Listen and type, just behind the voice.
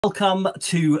Welcome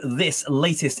to this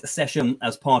latest session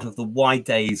as part of the Wide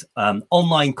Days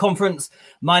online conference.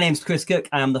 My name's Cooke.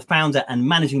 I am the founder and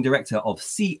managing director of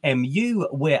CMU.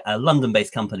 We're a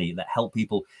London-based company that help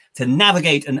people to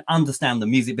navigate and understand the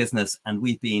music business. And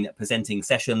we've been presenting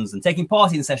sessions and taking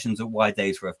part in sessions at Wide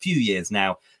Days for a few years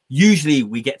now. Usually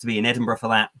we get to be in Edinburgh for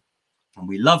that, and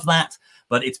we love that.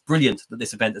 But it's brilliant that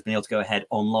this event has been able to go ahead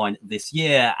online this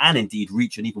year and indeed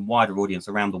reach an even wider audience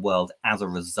around the world as a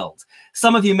result.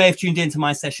 Some of you may have tuned into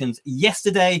my sessions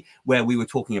yesterday where we were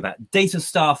talking about data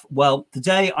stuff. Well,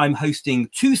 today I'm hosting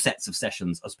two sets of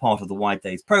sessions as part of the Wide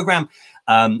Days program.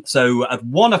 So at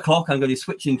 1 o'clock, I'm going to be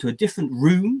switching to a different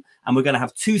room and we're going to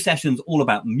have two sessions all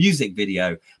about music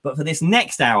video. But for this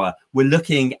next hour, we're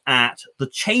looking at the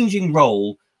changing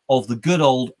role of the good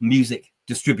old music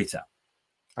distributor.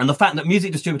 And the fact that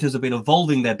music distributors have been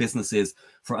evolving their businesses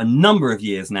for a number of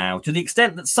years now, to the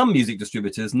extent that some music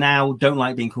distributors now don't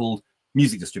like being called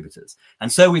music distributors.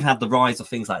 And so we've had the rise of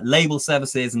things like label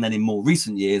services, and then in more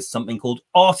recent years, something called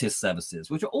artist services,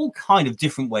 which are all kind of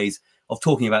different ways of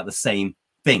talking about the same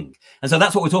thing. And so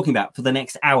that's what we're talking about for the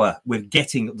next hour with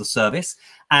getting the service.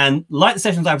 And like the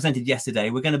sessions I presented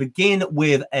yesterday, we're going to begin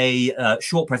with a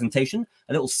short presentation,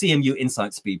 a little CMU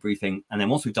Insights speed briefing. And then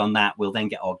once we've done that, we'll then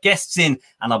get our guests in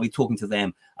and I'll be talking to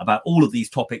them about all of these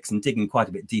topics and digging quite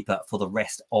a bit deeper for the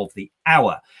rest of the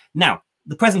hour. Now,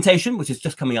 the presentation, which is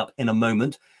just coming up in a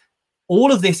moment,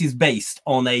 all of this is based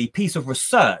on a piece of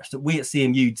research that we at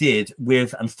CMU did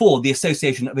with and for the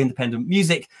Association of Independent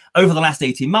Music over the last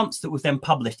 18 months that was then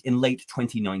published in late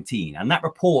 2019. And that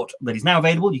report that is now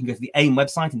available, you can go to the AIM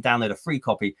website and download a free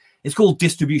copy. It's called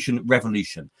Distribution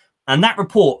Revolution. And that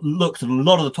report looked at a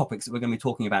lot of the topics that we're going to be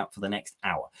talking about for the next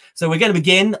hour. So we're going to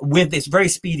begin with this very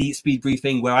speedy speed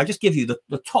briefing where I just give you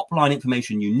the top line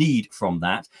information you need from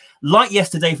that. Like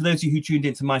yesterday, for those of you who tuned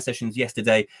into my sessions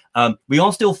yesterday, we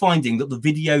are still finding that the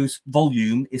video's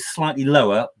volume is slightly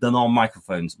lower than our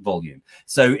microphone's volume.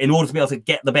 So in order to be able to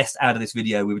get the best out of this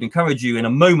video, we would encourage you in a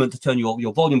moment to turn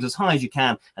your volumes as high as you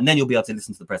can, and then you'll be able to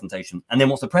listen to the presentation. And then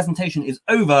once the presentation is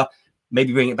over,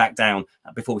 maybe bring it back down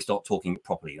before we start talking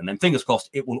properly. And then fingers crossed,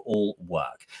 it will all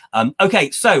work.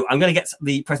 Okay, so I'm going to get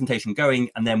the presentation going.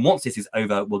 And then once this is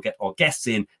over, we'll get our guests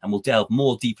in and we'll delve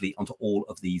more deeply onto all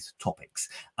of these topics.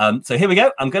 So here we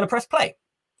go. I'm going to press play.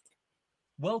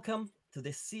 Welcome to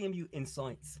this CMU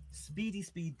Insights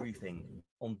speed briefing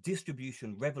on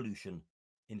distribution revolution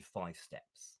in 5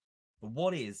 steps. But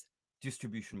what is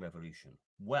distribution revolution?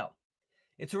 Well,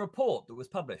 it's a report that was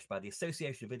published by the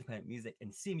Association of Independent Music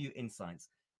and CMU Insights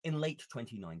in late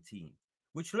 2019,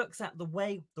 which looks at the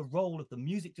way the role of the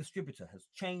music distributor has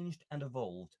changed and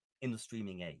evolved in the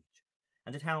streaming age,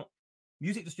 and at how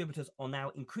music distributors are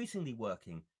now increasingly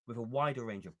working with a wider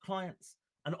range of clients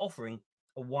and offering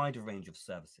a wider range of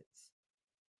services.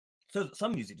 So that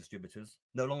some music distributors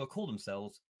no longer call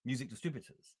themselves music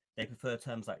distributors. They prefer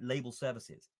terms like label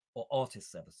services or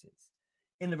artist services.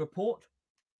 In the report,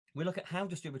 we look at how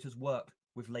distributors work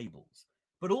with labels,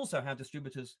 but also how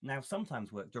distributors now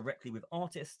sometimes work directly with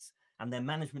artists and their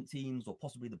management teams, or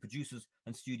possibly the producers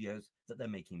and studios that they're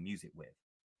making music with.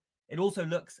 It also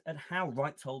looks at how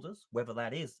rights holders, whether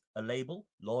that is a label,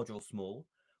 large or small,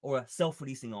 or a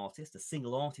self-releasing artist, a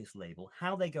single artist label,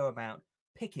 how they go about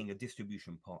picking a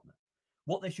distribution partner,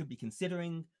 what they should be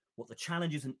considering, what the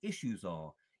challenges and issues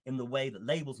are in the way that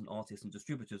labels and artists and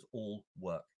distributors all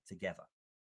work together.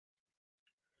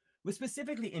 We're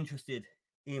specifically interested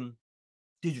in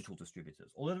digital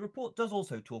distributors, although the report does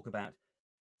also talk about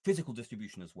physical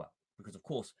distribution as well, because of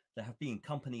course there have been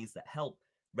companies that help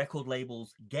record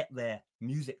labels get their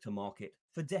music to market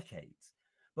for decades.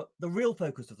 But the real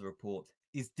focus of the report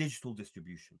is digital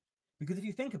distribution, because if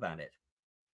you think about it,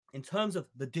 in terms of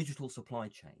the digital supply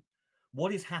chain,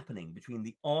 what is happening between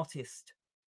the artist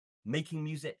making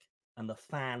music and the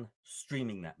fan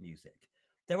streaming that music?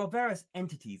 There are various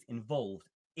entities involved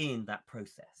in that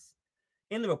process.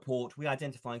 In the report, we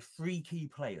identify 3 key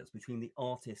players between the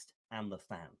artist and the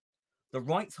fan. The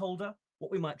rights holder,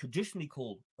 what we might traditionally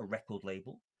call a record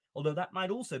label, although that might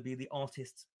also be the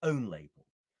artist's own label,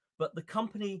 but the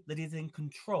company that is in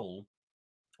control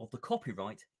of the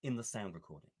copyright in the sound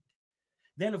recording.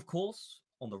 Then, of course,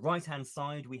 on the right-hand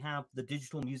side, we have the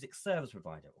digital music service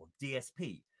provider, or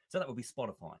DSP. So that would be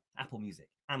Spotify, Apple Music,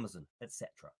 Amazon, etc.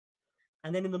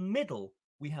 And then in the middle,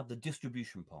 we have the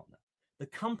distribution partner, the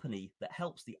company that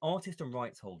helps the artist and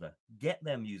rights holder get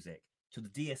their music to the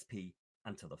DSP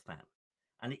and to the fan.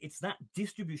 And it's that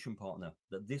distribution partner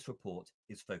that this report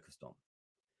is focused on.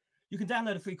 You can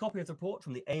download a free copy of the report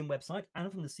from the AIM website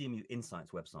and from the CMU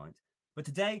Insights website. But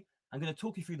today, I'm going to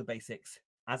talk you through the basics,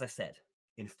 as I said,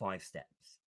 in 5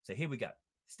 steps. So here we go.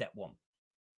 Step one.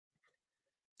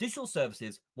 Digital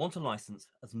services want to license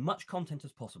as much content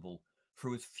as possible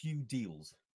through as few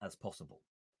deals as possible.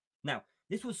 Now,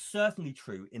 this was certainly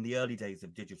true in the early days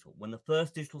of digital, when the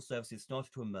first digital services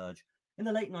started to emerge in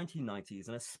the late 1990s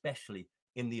and especially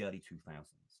in the early 2000s.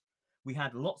 We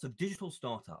had lots of digital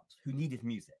startups who needed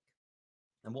music.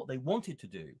 And what they wanted to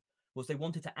do was they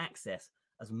wanted to access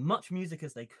as much music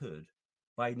as they could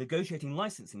by negotiating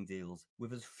licensing deals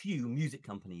with as few music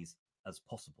companies as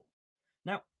possible.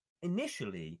 Now,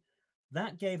 initially,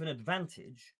 that gave an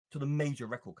advantage to the major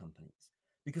record companies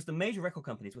because the major record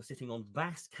companies were sitting on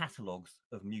vast catalogs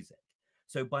of music.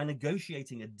 So by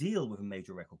negotiating a deal with a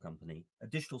major record company, a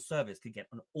digital service could get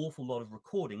an awful lot of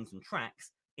recordings and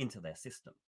tracks into their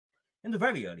system. In the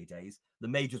very early days, the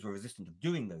majors were resistant of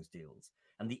doing those deals,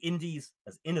 and the indies,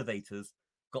 as innovators,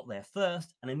 got there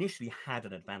first and initially had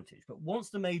an advantage. But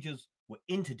once the majors were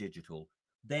into digital,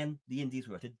 then the indies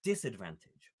were at a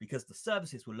disadvantage because the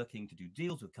services were looking to do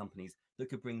deals with companies that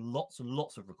could bring lots and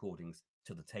lots of recordings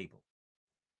to the table.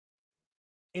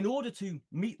 In order to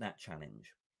meet that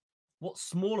challenge, what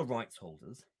smaller rights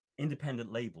holders,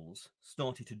 independent labels,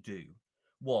 started to do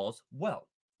was, well,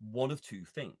 one of two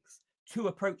things. Two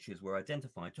approaches were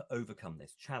identified to overcome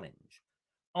this challenge,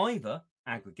 either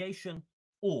aggregation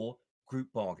or group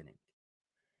bargaining.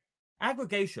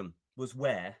 Aggregation was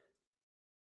where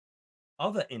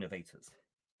other innovators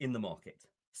in the market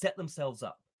set themselves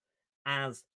up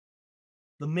as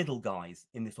the middle guys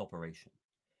in this operation.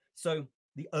 So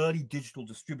the early digital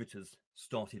distributors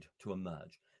started to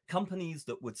emerge. Companies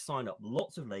that would sign up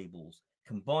lots of labels,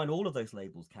 combine all of those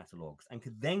labels' catalogs, and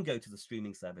could then go to the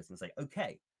streaming service and say,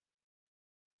 okay,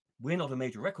 we're not a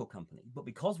major record company, but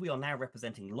because we are now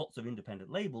representing lots of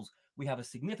independent labels, we have a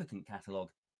significant catalog.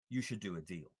 You should do a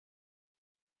deal.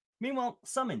 Meanwhile,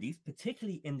 some indies,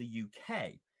 particularly in the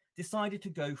UK, decided to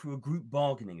go through a group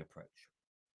bargaining approach.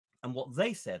 And what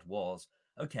they said was,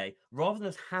 okay, rather than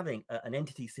us having an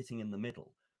entity sitting in the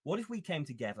middle, what if we came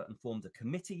together and formed a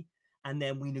committee and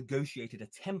then we negotiated a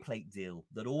template deal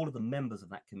that all of the members of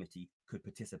that committee could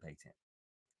participate in?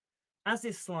 As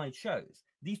this slide shows,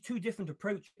 these two different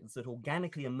approaches that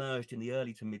organically emerged in the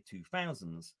early to mid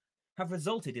 2000s have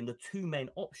resulted in the two main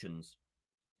options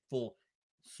for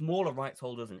smaller rights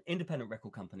holders and independent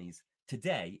record companies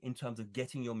today in terms of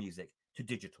getting your music to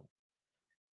digital.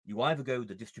 You either go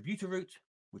the distributor route,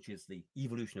 which is the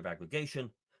evolution of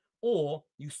aggregation, or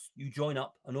you join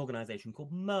up an organization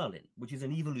called Merlin, which is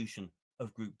an evolution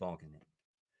of group bargaining.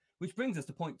 Which brings us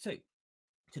to point two.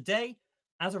 Today,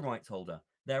 as a rights holder,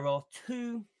 there are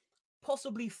two,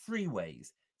 possibly three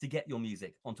ways to get your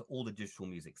music onto all the digital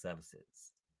music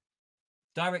services.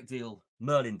 Direct deal,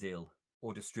 Merlin deal,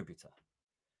 or distributor.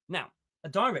 Now, a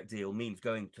direct deal means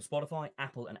going to Spotify,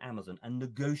 Apple, and Amazon and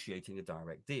negotiating a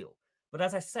direct deal. But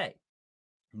as I say,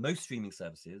 most streaming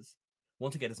services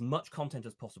want to get as much content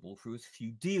as possible through as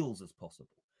few deals as possible.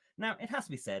 Now, it has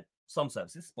to be said, some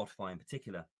services, Spotify in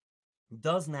particular,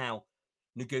 does now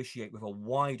negotiate with a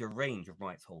wider range of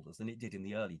rights holders than it did in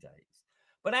the early days.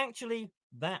 But actually,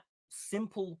 that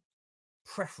simple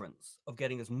preference of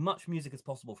getting as much music as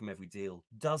possible from every deal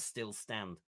does still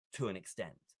stand to an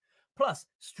extent. Plus,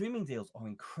 streaming deals are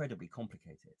incredibly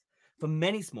complicated. For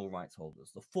many small rights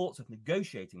holders, the thoughts of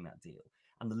negotiating that deal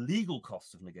and the legal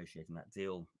costs of negotiating that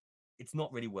deal, it's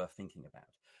not really worth thinking about.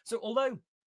 So although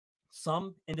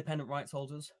some independent rights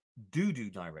holders do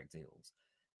direct deals,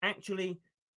 actually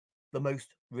the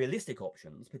most realistic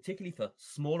options, particularly for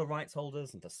smaller rights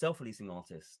holders and for self-releasing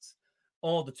artists,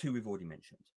 are the two we've already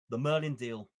mentioned, the Merlin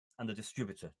deal and the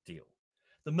distributor deal.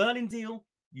 The Merlin deal,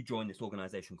 you join this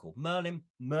organization called Merlin.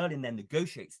 Merlin then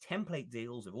negotiates template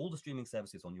deals with all the streaming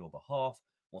services on your behalf.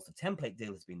 Once the template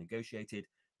deal has been negotiated,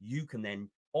 you can then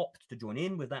opt to join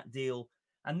in with that deal.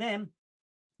 And then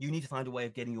you need to find a way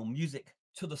of getting your music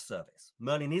to the service.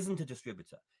 Merlin isn't a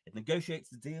distributor. It negotiates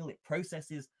the deal, it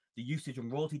processes the usage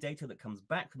and royalty data that comes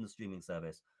back from the streaming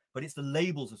service, but it's the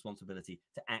label's responsibility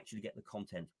to actually get the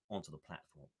content onto the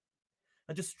platform.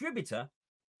 A distributor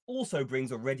also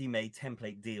brings a ready-made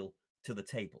template deal to the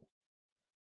table,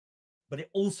 but it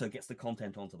also gets the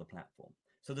content onto the platform.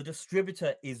 So the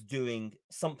distributor is doing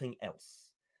something else.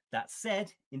 That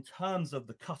said, in terms of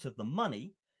the cut of the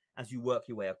money, as you work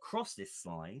your way across this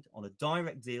slide, on a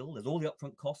direct deal, there's all the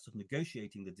upfront costs of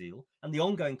negotiating the deal and the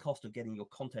ongoing cost of getting your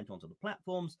content onto the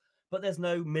platforms, but there's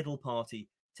no middle party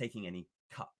taking any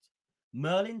cut.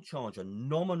 Merlin charge a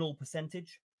nominal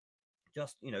percentage,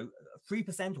 just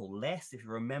 3% or less if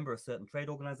you're a member of certain trade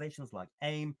organizations like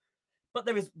AIM, but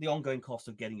there is the ongoing cost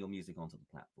of getting your music onto the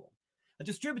platform. A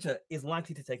distributor is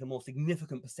likely to take a more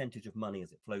significant percentage of money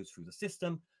as it flows through the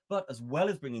system, but as well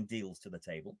as bringing deals to the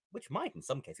table, which might in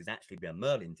some cases actually be a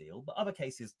Merlin deal, but other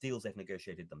cases deals they've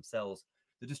negotiated themselves,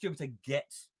 the distributor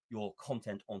gets your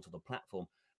content onto the platform,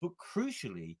 but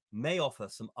crucially may offer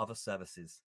some other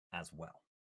services as well.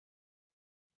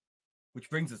 Which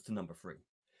brings us to number 3.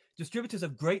 Distributors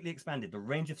have greatly expanded the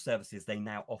range of services they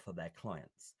now offer their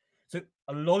clients. So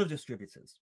a lot of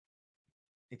distributors,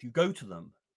 if you go to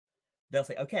them, they'll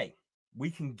say, okay,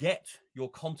 we can get your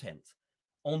content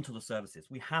onto the services.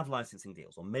 We have licensing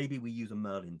deals, or maybe we use a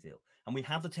Merlin deal, and we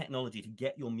have the technology to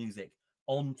get your music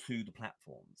onto the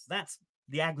platforms. That's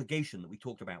the aggregation that we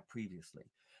talked about previously.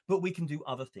 But we can do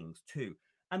other things too.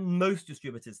 And most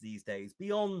distributors these days,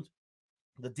 beyond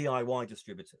the DIY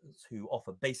distributors who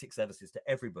offer basic services to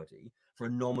everybody for a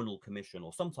nominal commission,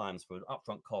 or sometimes for an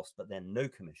upfront cost, but then no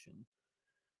commission,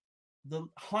 the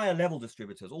higher level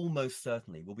distributors almost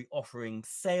certainly will be offering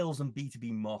sales and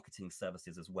B2B marketing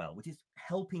services as well, which is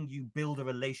helping you build a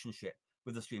relationship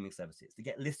with the streaming services, to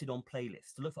get listed on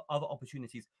playlists, to look for other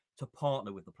opportunities to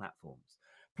partner with the platforms.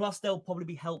 Plus, there'll probably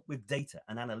be help with data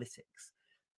and analytics,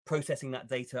 processing that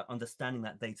data, understanding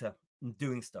that data, and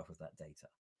doing stuff with that data.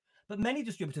 But many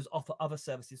distributors offer other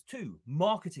services too,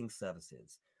 marketing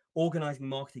services, organizing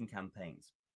marketing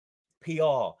campaigns,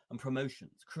 PR and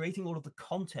promotions, creating all of the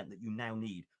content that you now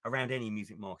need around any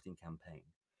music marketing campaign.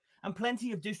 And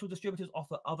plenty of digital distributors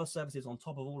offer other services on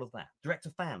top of all of that: direct to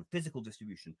fan, physical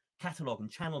distribution, catalog and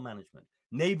channel management,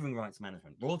 neighboring rights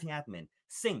management, royalty admin,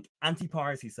 sync,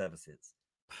 anti-piracy services.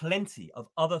 Plenty of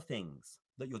other things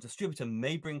that your distributor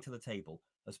may bring to the table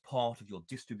as part of your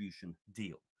distribution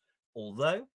deal.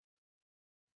 Although,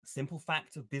 simple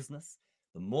fact of business,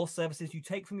 the more services you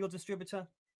take from your distributor,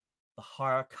 the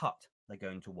higher cut they're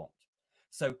going to want.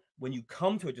 So when you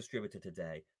come to a distributor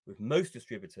today, with most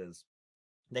distributors,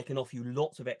 they can offer you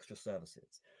lots of extra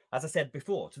services. As I said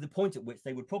before, to the point at which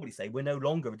they would probably say, we're no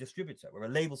longer a distributor, we're a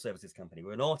label services company,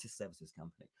 we're an artist services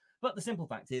company. But the simple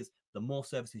fact is, the more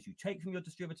services you take from your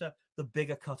distributor, the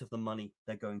bigger cut of the money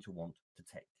they're going to want to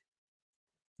take.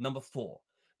 Number 4,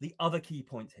 the other key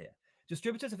point here.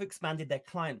 Distributors have expanded their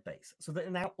client base so that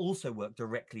they now also work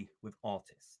directly with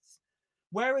artists.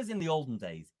 Whereas in the olden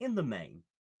days, in the main,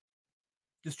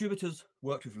 distributors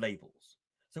worked with labels.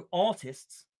 So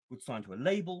artists would sign to a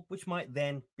label, which might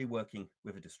then be working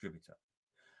with a distributor.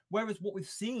 Whereas what we've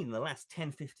seen in the last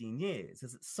 10, 15 years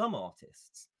is that some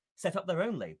artists set up their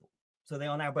own label. So they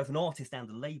are now both an artist and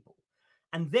a label.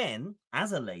 And then,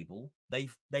 as a label, they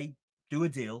do a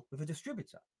deal with a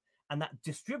distributor. And that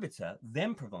distributor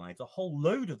then provides a whole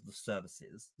load of the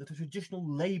services that a traditional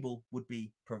label would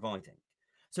be providing.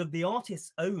 So the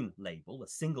artist's own label, a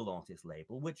single artist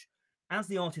label, which as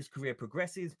the artist's career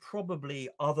progresses, probably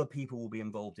other people will be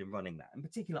involved in running that, in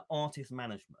particular artist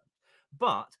management.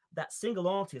 But that single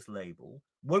artist label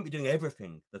won't be doing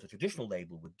everything that a traditional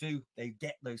label would do. They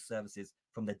get those services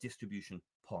from their distribution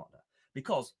partner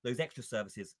because those extra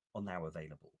services are now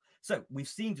available. So we've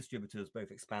seen distributors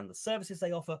both expand the services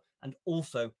they offer and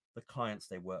also the clients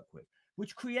they work with,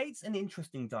 which creates an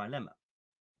interesting dilemma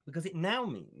because it now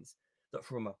means that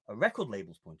from a record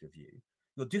label's point of view,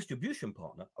 your distribution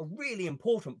partner, a really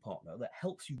important partner that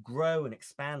helps you grow and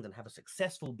expand and have a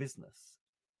successful business,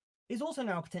 is also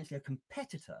now potentially a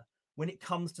competitor when it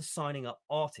comes to signing up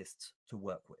artists to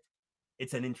work with.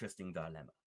 It's an interesting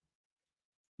dilemma.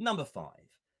 Number 5,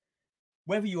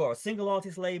 whether you are a single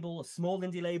artist label, a small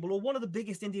indie label, or one of the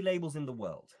biggest indie labels in the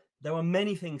world, there are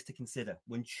many things to consider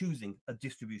when choosing a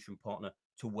distribution partner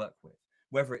to work with,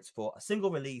 whether it's for a single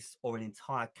release or an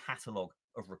entire catalogue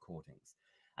of recordings.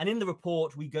 And in the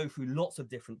report, we go through lots of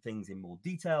different things in more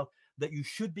detail that you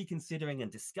should be considering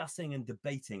and discussing and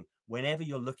debating whenever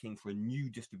you're looking for a new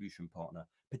distribution partner,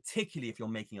 particularly if you're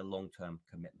making a long-term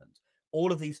commitment.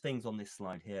 All of these things on this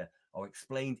slide here are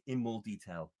explained in more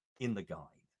detail in the guide.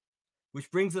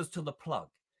 Which brings us to the plug.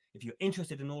 If you're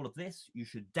interested in all of this, you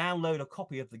should download a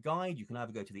copy of the guide. You can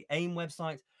either go to the AIM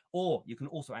website, or you can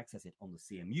also access it on the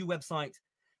CMU website.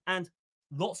 And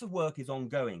lots of work is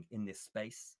ongoing in this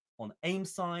space on AIM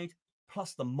side,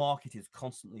 plus the market is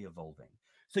constantly evolving.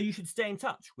 So you should stay in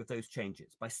touch with those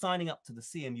changes by signing up to the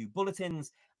CMU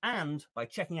bulletins and by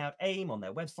checking out AIM on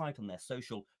their website, on their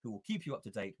social, who will keep you up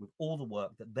to date with all the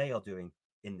work that they are doing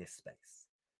in this space.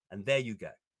 And there you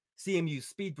go. CMU's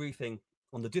speed briefing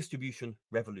on the distribution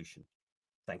revolution.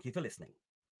 Thank you for listening.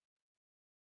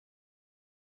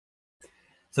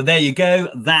 So there you go.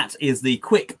 That is the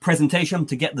quick presentation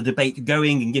to get the debate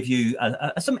going and give you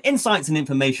some insights and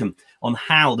information on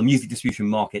how the music distribution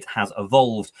market has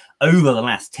evolved over the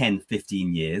last 10,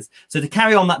 15 years. So to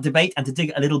carry on that debate and to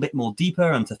dig a little bit more deeper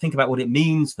and to think about what it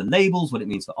means for labels, what it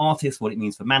means for artists, what it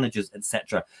means for managers,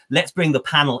 etc., let's bring the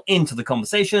panel into the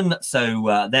conversation.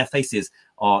 So their faces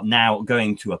are now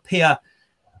going to appear.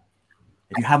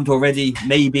 If you haven't already,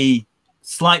 maybe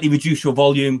slightly reduce your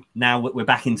volume. Now we're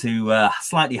back into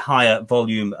slightly higher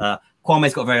volume.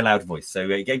 Kwame's got a very loud voice, so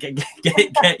get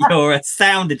your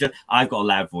sound. I've got a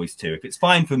loud voice too. If it's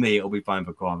fine for me, it'll be fine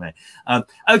for Kwame.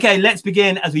 Okay, let's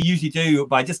begin as we usually do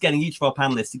by just getting each of our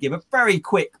panelists to give a very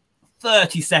quick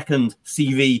 30-second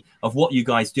CV of what you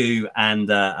guys do and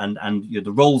you know,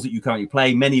 the roles that you currently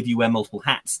play. Many of you wear multiple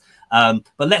hats, but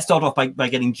let's start off by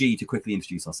getting G to quickly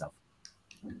introduce herself.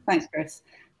 Thanks, Chris.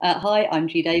 Hi, I'm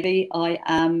G. Davy. I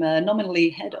am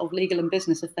nominally Head of Legal and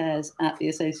Business Affairs at the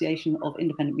Association of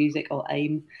Independent Music, or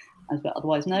AIM, as we're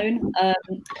otherwise known.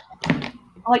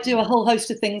 I do a whole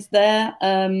host of things there,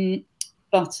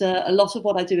 but a lot of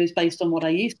what I do is based on what I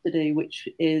used to do, which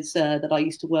is that I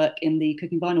used to work in the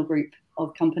Cooke and Vinyl group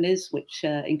of companies, which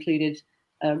included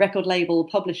a record label,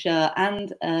 publisher,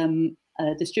 and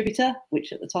a distributor,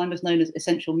 which at the time was known as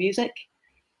Essential Music.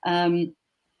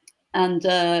 And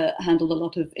handled a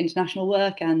lot of international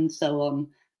work and so on.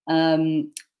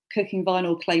 Cooke and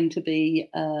Vinyl claimed to be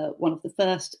one of the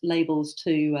first labels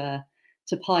to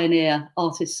pioneer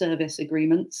artist service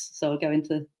agreements. So I'll go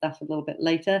into that a little bit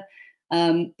later.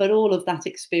 But all of that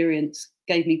experience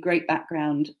gave me great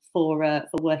background for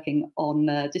working on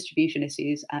distribution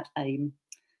issues at AIM.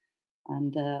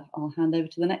 And I'll hand over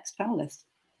to the next panelist.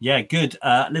 Yeah, good.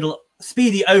 Little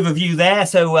speedy overview there.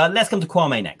 So let's come to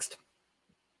Kwame next.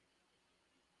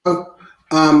 Oh,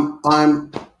 I'm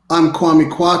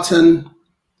Kwame Kwaten.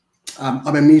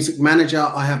 I'm a music manager.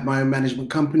 I have my own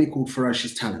management company called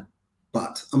Ferocious Talent.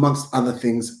 But amongst other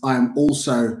things, I am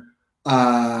also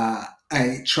a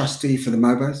trustee for the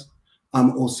Mobos.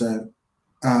 I'm also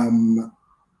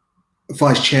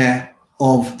vice chair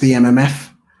of the MMF.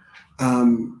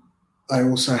 I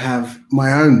also have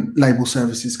my own label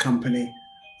services company,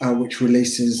 which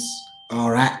releases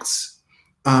our acts.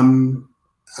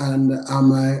 And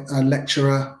I'm a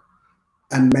lecturer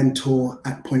and mentor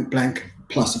at Point Blank.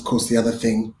 Plus, of course, the other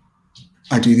thing,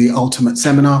 I do the Ultimate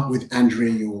Seminar with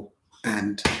Andrea Yule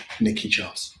and Nikki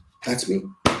Charles. That's me.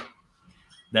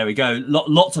 There we go.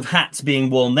 Lots of hats being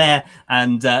worn there.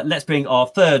 And let's bring our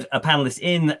third panelist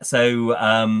in. So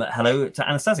hello to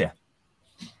Anastasia.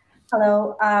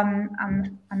 Hello,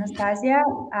 I'm Anastasia,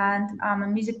 and I'm a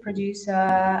music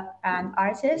producer and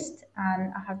artist,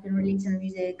 and I have been releasing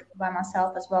music by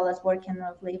myself as well as working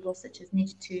with labels such as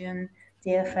Niche Tune,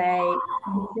 DFA,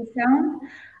 Music Sound,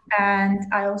 and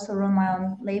I also run my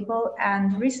own label.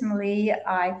 And recently,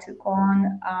 I took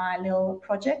on a little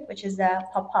project, which is a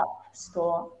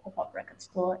pop-up record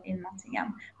store in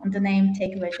Nottingham, under the name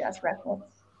Takeaway Jazz Records.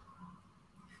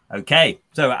 Okay,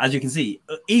 so as you can see,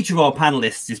 each of our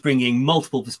panelists is bringing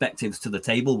multiple perspectives to the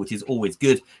table, which is always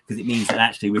good because it means that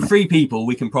actually with 3 people,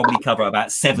 we can probably cover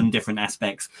about 7 different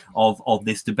aspects of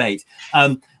this debate.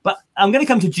 But I'm going to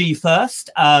come to G first.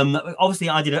 Obviously,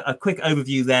 I did a quick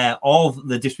overview there of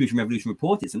the Distribution Revolution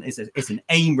report. It's an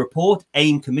AIM report.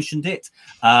 AIM commissioned it.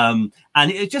 And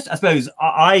it just, I suppose,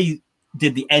 I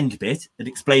did the end bit at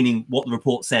explaining what the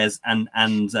report says and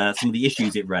some of the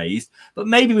issues it raised, but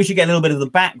maybe we should get a little bit of the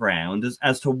background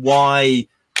as to why,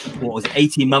 what was it,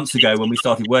 18 months ago when we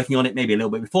started working on it, maybe a little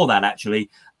bit before that actually,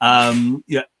 you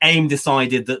know, AIM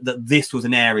decided that this was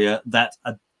an area that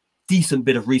a decent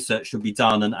bit of research should be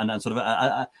done and sort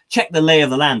of check the lay of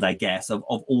the land, I guess, of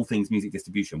all things music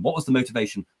distribution. What was the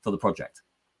motivation for the project?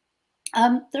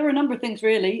 There were a number of things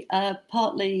really.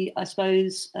 Partly, I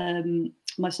suppose,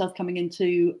 myself coming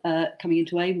into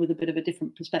AIM with a bit of a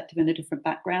different perspective and a different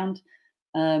background,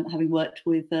 having worked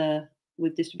with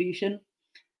distribution.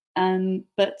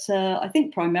 But I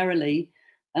think primarily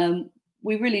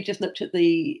we really just looked at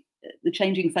the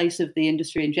changing face of the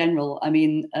industry in general. I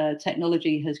mean,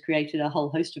 technology has created a whole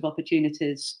host of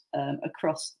opportunities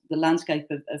across the landscape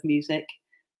of music.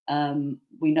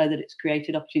 We know that it's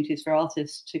created opportunities for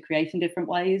artists to create in different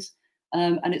ways.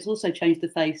 And it's also changed the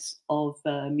face of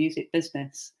music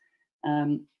business.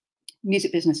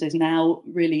 Music businesses now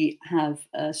really have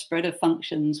a spread of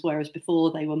functions, whereas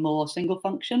before they were more single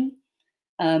function.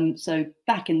 So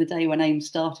back in the day when AIM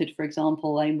started, for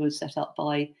example, AIM was set up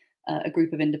by a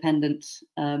group of independent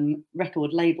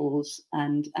record labels,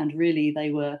 and really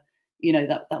they were, you know,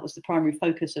 that was the primary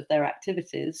focus of their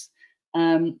activities.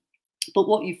 But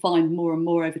what you find more and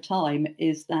more over time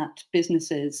is that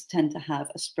businesses tend to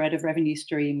have a spread of revenue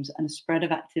streams and a spread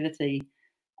of activity.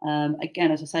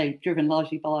 Again, as I say, driven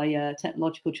largely by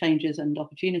technological changes and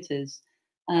opportunities.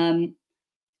 And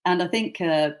I think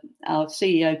our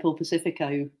CEO, Paul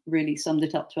Pacifico, really summed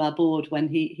it up to our board when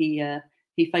he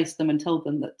faced them and told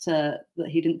them that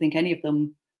he didn't think any of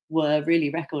them were really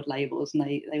record labels, and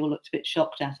they all looked a bit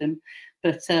shocked at him.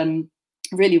 But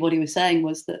really what he was saying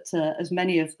was that as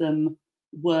many of them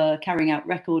were carrying out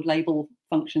record label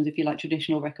functions, if you like,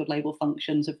 traditional record label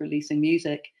functions of releasing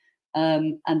music,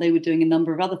 and they were doing a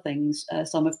number of other things.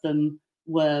 Some of them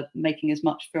were making as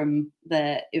much from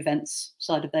their events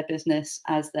side of their business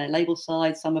as their label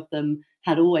side. Some of them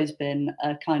had always been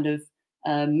a kind of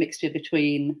mixture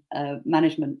between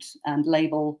management and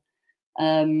label,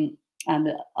 and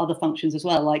other functions as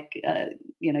well. Like,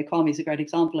 Kwame is a great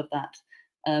example of that.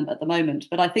 At the moment,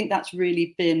 but I think that's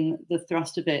really been the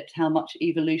thrust of it, how much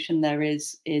evolution there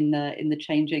is in the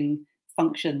changing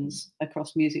functions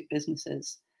across music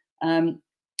businesses.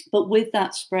 But with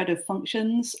that spread of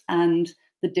functions and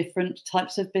the different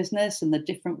types of business and the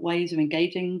different ways of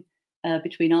engaging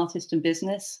between artist and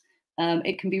business,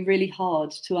 it can be really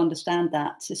hard to understand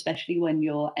that, especially when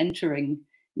you're entering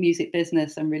music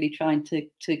business and really trying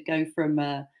to go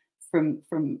from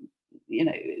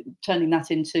turning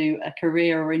that into a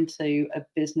career or into a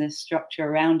business structure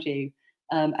around you.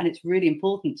 And it's really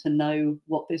important to know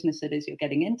what business it is you're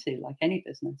getting into, like any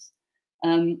business.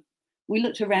 We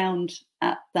looked around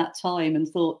at that time and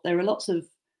thought there are lots of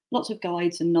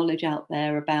guides and knowledge out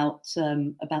there about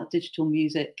digital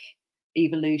music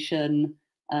evolution,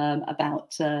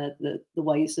 about the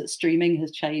ways that streaming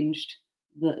has changed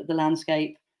the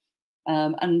landscape,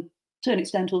 and to an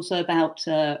extent also about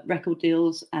record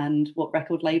deals and what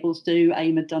record labels do.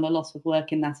 AIM had done a lot of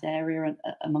work in that area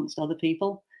amongst other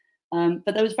people.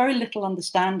 But there was very little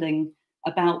understanding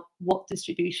about what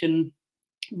distribution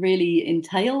really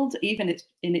entailed, even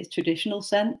in its traditional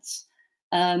sense.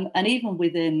 And even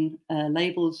within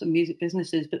labels and music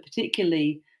businesses, but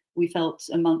particularly we felt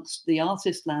amongst the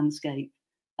artist landscape,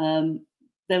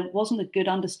 there wasn't a good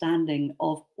understanding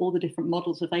of all the different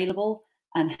models available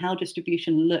and how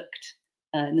distribution looked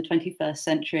in the 21st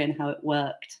century and how it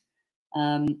worked.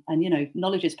 And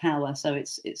knowledge is power, so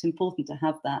it's important to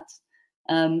have that.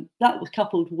 That was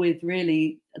coupled with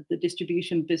really the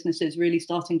distribution businesses really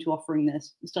starting to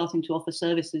offer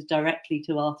services directly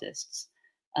to artists.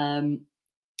 And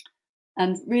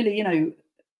really,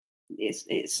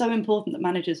 it's so important that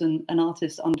managers and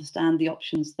artists understand the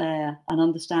options there and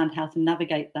understand how to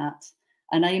navigate that.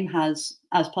 And AIM has,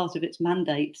 as part of its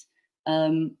mandate,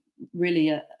 really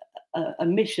a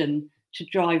mission to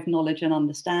drive knowledge and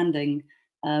understanding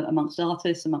amongst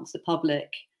artists, amongst the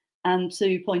public, and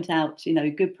to point out,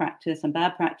 good practice and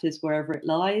bad practice wherever it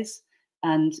lies,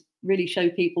 and really show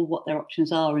people what their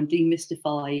options are and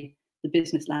demystify the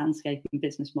business landscape and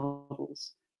business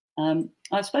models.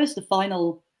 I suppose the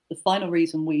final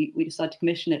reason we decided to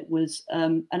commission it was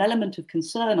an element of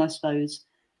concern, I suppose,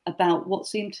 about what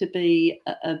seemed to be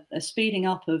a speeding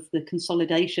up of the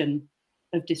consolidation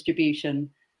of distribution.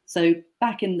 So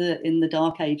back in the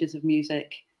dark ages of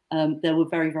music, there were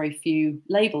very, very few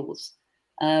labels.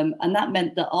 And that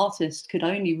meant that artists could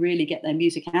only really get their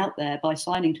music out there by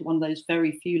signing to one of those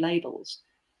very few labels.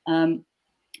 And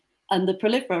the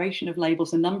proliferation of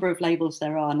labels, the number of labels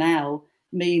there are now,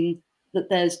 mean that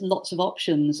there's lots of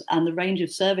options, and the range of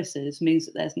services means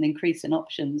that there's an increase in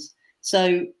options.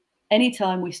 So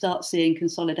anytime we start seeing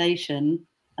consolidation,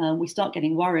 we start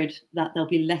getting worried that there'll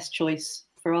be less choice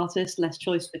for artists, less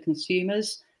choice for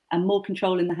consumers, and more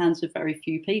control in the hands of very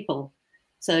few people.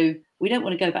 So we don't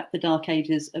want to go back to the dark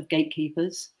ages of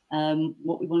gatekeepers.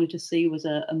 What we wanted to see was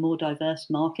a more diverse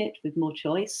market with more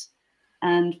choice.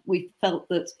 And we felt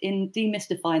that in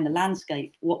demystifying the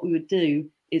landscape, what we would do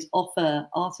is offer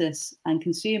artists and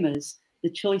consumers the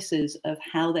choices of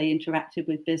how they interacted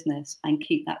with business and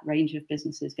keep that range of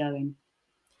businesses going.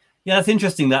 Yeah, that's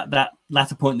interesting, that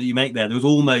latter point that you make there. There was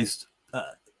almost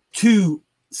two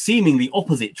seemingly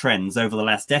opposite trends over the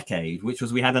last decade, which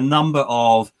was we had a number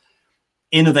of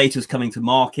innovators coming to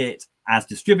market as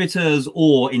distributors,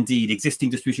 or indeed existing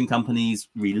distribution companies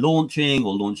relaunching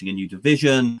or launching a new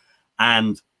division.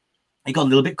 And it got a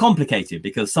little bit complicated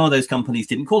because some of those companies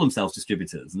didn't call themselves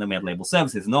distributors. And then we had label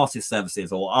services and artist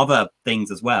services or other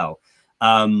things as well.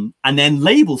 And then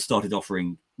labels started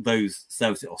offering those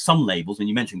services, or some labels, when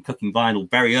you mentioned Cooking Vinyl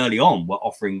very early on, were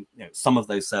offering some of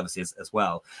those services as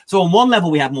well. So on one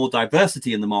level, we have more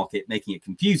diversity in the market, making it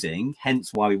confusing,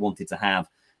 hence why we wanted to have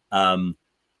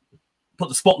put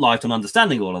the spotlight on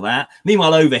understanding all of that.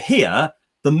 Meanwhile, over here,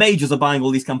 the majors are buying all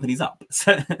these companies up.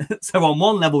 So on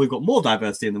one level, we've got more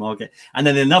diversity in the market. And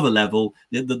then at another level,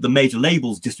 the major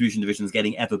labels distribution division is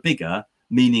getting ever bigger,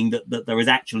 meaning that there is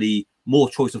actually more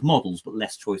choice of models, but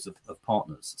less choice of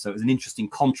partners. So it's an interesting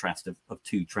contrast of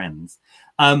two trends.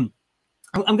 I'm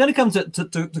going to come to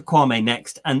Kwame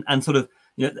next and sort of,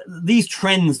 these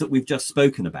trends that we've just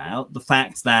spoken about, the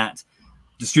fact that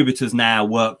distributors now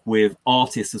work with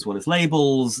artists as well as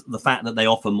labels, the fact that they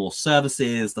offer more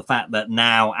services, the fact that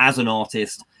now as an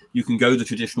artist, you can go the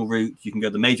traditional route, you can go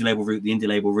the major label route, the indie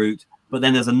label route, but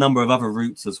then there's a number of other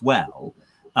routes as well.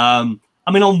 I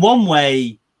mean, on one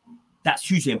way, that's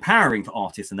hugely empowering for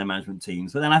artists and their management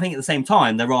teams. But then I think at the same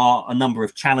time, there are a number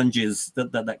of challenges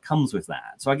that comes with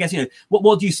that. So I guess,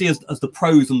 what do you see as the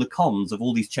pros and the cons of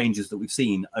all these changes that we've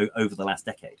seen over the last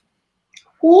decade?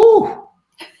 Ooh.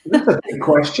 That's a big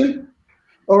question.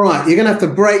 All right, you're going to have to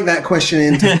break that question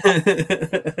into.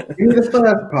 Give me the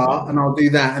first part, and I'll do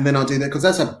that, and then I'll do that because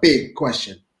that's a big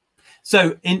question.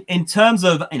 So, in terms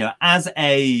of as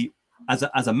a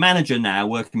manager now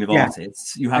working with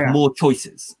artists, you have more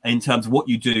choices in terms of what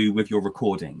you do with your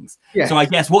recordings. Yeah. So, I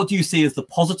guess what do you see as the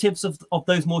positives of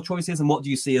those more choices, and what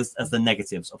do you see as the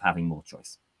negatives of having more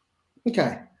choice?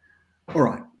 Okay, all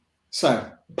right. So,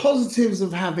 positives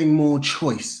of having more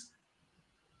choice.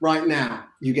 Right now,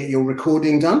 you get your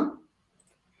recording done.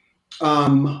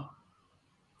 The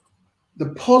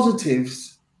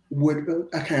positives would,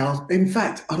 in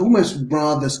fact, I'd almost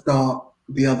rather start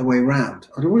the other way around.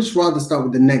 I'd almost rather start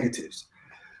with the negatives.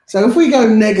 So if we go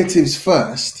negatives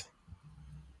first,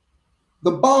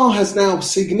 the bar has now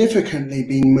significantly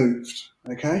been moved,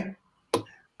 okay?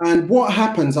 And what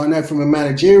happens, I know from a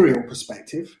managerial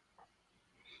perspective,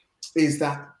 is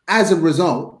that as a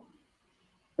result,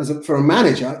 for a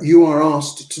manager, you are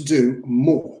asked to do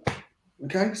more,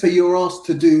 okay? So you're asked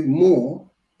to do more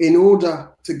in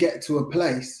order to get to a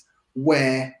place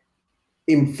where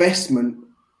investment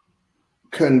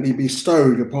can be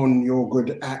bestowed upon your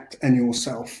good act and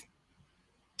yourself.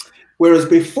 Whereas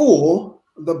before,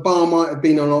 the bar might have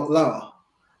been a lot lower.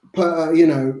 But,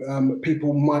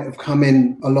 people might have come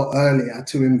in a lot earlier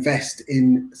to invest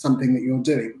in something that you're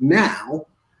doing. Now,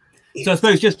 so I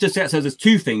suppose just so there's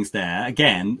two things there,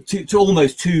 again,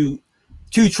 almost two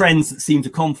trends that seem to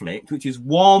conflict, which is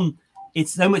one,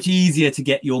 it's so much easier to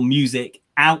get your music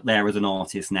out there as an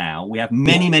artist now. We have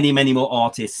many more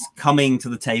artists coming to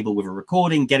the table with a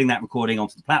recording, getting that recording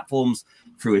onto the platforms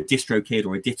through a DistroKid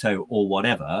or a Ditto or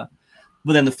whatever.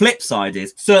 But then the flip side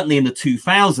is, certainly in the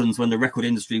 2000s when the record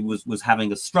industry was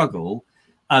having a struggle,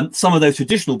 some of those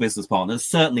traditional business partners,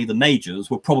 certainly the majors,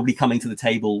 were probably coming to the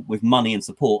table with money and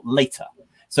support later.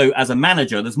 So as a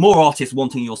manager, there's more artists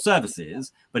wanting your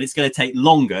services, but it's going to take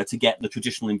longer to get the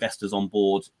traditional investors on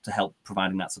board to help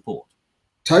providing that support.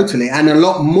 Totally. And a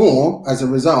lot more, as a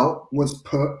result, was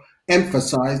put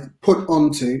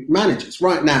onto managers.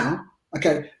 Right now,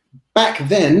 okay, back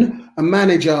then, a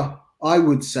manager, I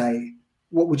would say,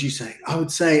 what would you say? I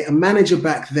would say a manager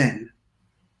back then,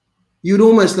 you'd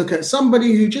almost look at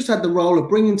somebody who just had the role of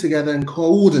bringing together and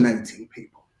coordinating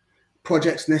people,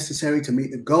 projects necessary to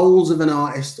meet the goals of an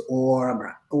artist or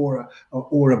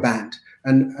a band,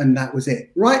 and that was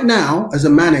it. Right now, as a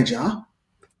manager,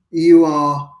 you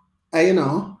are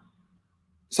A&R,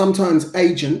 sometimes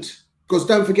agent, because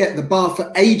don't forget the bar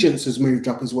for agents has moved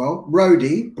up as well.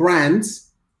 Roadie,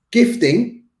 brands,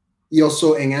 gifting, you're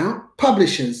sorting out.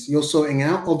 Publishers, you're sorting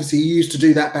out. Obviously, you used to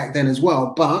do that back then as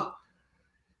well, but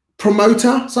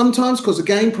promoter sometimes, because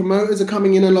again, promoters are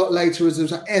coming in a lot later as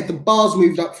the bar's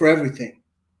moved up for everything.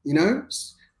 You're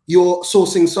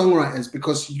sourcing songwriters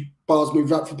because bars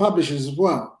moved up for publishers as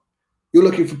well. You're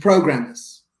looking for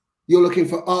programmers. You're looking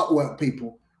for artwork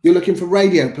people. You're looking for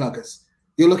radio pluggers.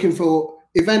 You're looking for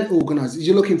event organizers.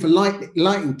 You're looking for lighting.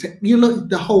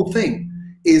 The whole thing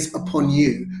is upon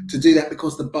you to do that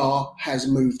because the bar has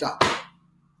moved up.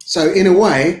 So in a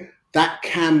way, that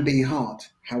can be hard.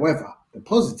 However, the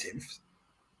positives,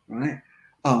 right,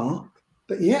 are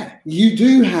that, you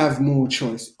do have more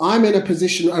choice. I'm in a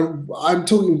position, I'm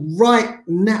talking right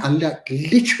now, like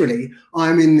literally,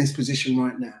 I'm in this position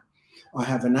right now. I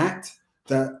have an act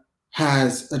that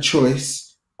has a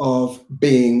choice of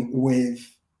being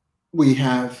with, we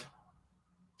have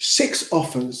 6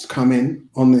 offers come in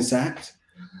on this act.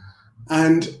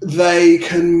 And they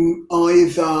can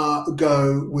either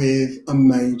go with a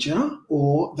major,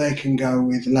 or they can go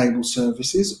with label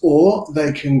services, or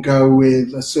they can go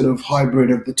with a sort of hybrid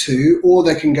of the two, or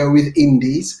they can go with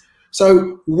indies.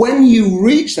 So when you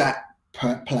reach that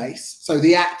place, so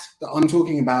the act that I'm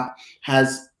talking about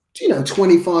has,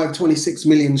 25, 26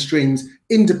 million streams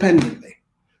independently.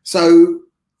 So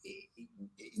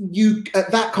you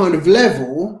at that kind of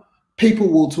level, people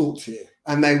will talk to you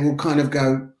and they will kind of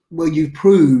go, well, you've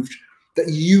proved that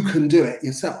you can do it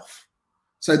yourself.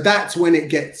 So that's when it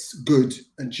gets good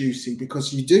and juicy,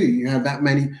 because you have that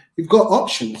many, you've got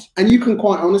options, and you can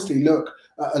quite honestly look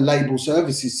at a label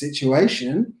services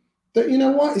situation that, you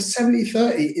know what, it's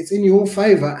 70-30, it's in your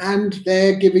favor, and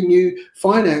they're giving you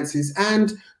finances,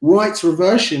 and rights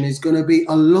reversion is going to be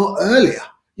a lot earlier.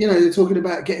 You know, they're talking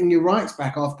about getting your rights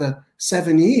back after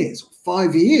 7 years or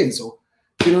 5 years, or,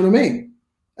 you know what I mean?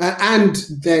 And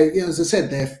they, you know, as I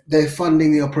said, they're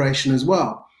funding the operation as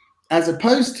well, as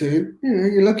opposed to, you know,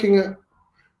 you're looking at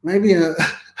maybe a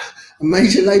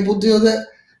major label deal that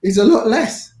is a lot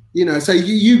less. You know, so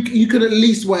you could at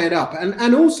least weigh it up,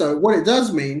 and also what it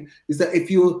does mean is that if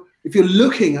you're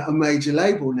looking at a major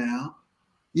label now,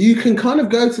 you can kind of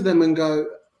go to them and go,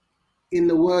 in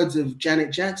the words of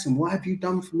Janet Jackson, what have you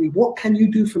done for me? What can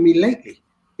you do for me lately?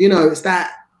 You know, it's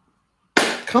that.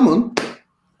 Come on,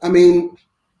 I mean,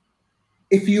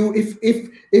 if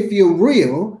you're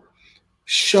real,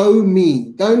 show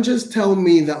me. Don't just tell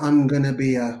me that I'm gonna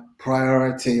be a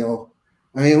priority, or,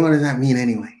 I mean, what does that mean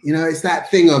anyway? You know, it's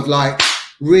that thing of like,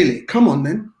 really, come on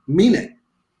then, mean it.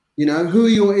 You know, who are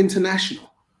your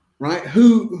international, right?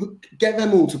 Who get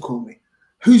them all to call me.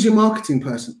 Who's your marketing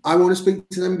person? I want to speak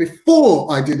to them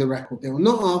before I do the record deal,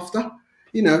 not after.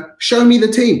 You know, show me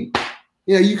the team.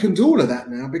 You know, you can do all of that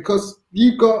now because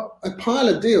you've got a pile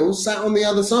of deals sat on the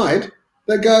other side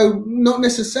that go, not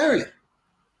necessarily.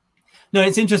 No,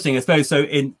 it's interesting, I suppose. So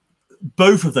in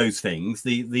both of those things,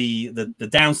 the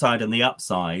downside and the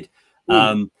upside.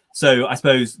 So I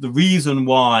suppose the reason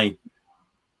why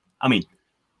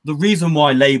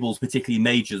labels, particularly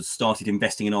majors, started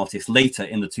investing in artists later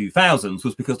in the 2000s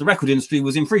was because the record industry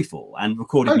was in freefall and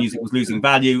recorded music was losing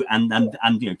value, and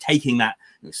you know, taking that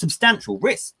substantial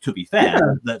risk, to be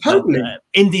fair, that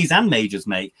indies and majors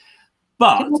make.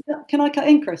 But can I cut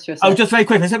in, Chris? Oh, just very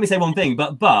quickly, let me say one thing.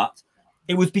 But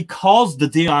it was because the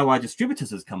DIY distributors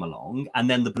has come along, and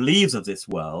then the Believes of this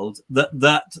world,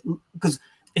 that because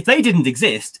if they didn't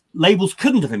exist, labels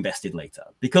couldn't have invested later,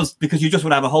 because you just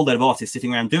would have a whole load of artists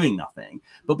sitting around doing nothing.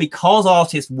 But because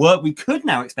artists work, we could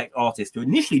now expect artists to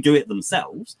initially do it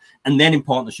themselves and then in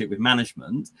partnership with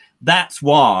management. That's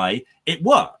why it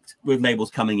worked with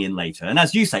labels coming in later. And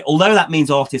as you say, although that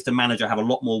means artist and manager have a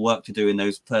lot more work to do in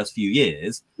those first few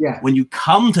years, when you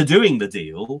come to doing the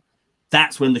deal,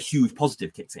 that's when the huge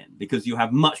positive kicks in, because you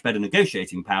have much better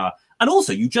negotiating power. And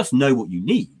also you just know what you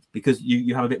need, because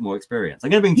you have a bit more experience. I'm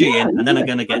going to bring G in, and then I'm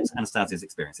going to get Anastasia's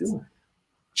experiences.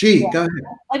 G, go ahead.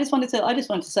 I just wanted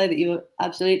to say that you're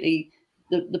absolutely,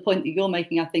 the point that you're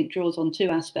making, I think, draws on two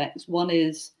aspects. One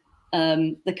is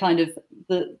the kind of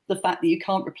the fact that you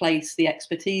can't replace the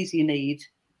expertise you need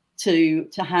to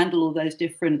handle all those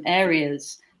different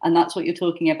areas, and that's what you're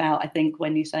talking about. I think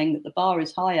when you're saying that the bar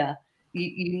is higher,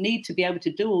 you need to be able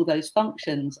to do all those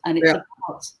functions, and it's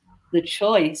about the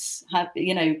choice.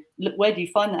 You know, look, where do you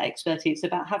find that expertise? It's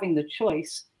about having the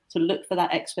choice to look for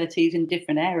that expertise in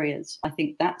different areas. I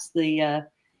think that's the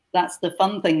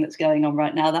fun thing that's going on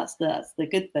right now. That's the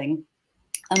good thing,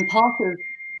 and part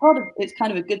of it's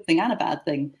kind of a good thing and a bad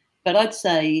thing. But I'd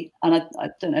say, and I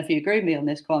don't know if you agree with me on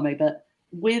this, Kwame, but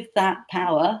with that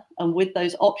power and with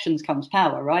those options comes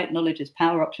power, right? Knowledge is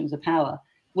power, options are power.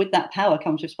 With that power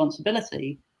comes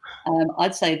responsibility.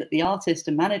 I'd say that the artists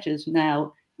and managers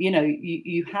now, you know,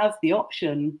 you have the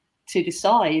option to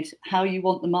decide how you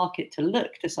want the market to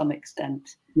look to some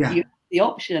extent. You have the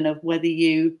option of whether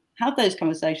you have those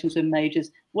conversations with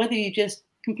majors, whether you just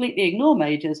completely ignore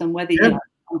majors, and whether you,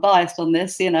 I'm biased on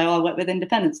this, you know, I work with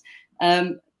independents.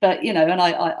 But, you know, and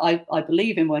I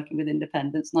believe in working with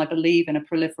independents, and I believe in a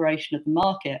proliferation of the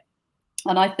market.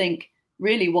 And I think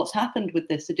really what's happened with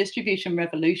this, the distribution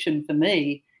revolution for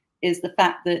me, is the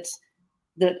fact that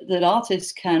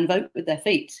artists can vote with their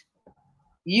feet.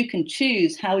 You can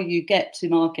choose how you get to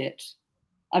market.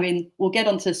 I mean, we'll get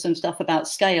onto some stuff about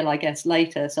scale, I guess,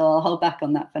 later, so I'll hold back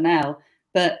on that for now.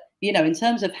 But, you know, in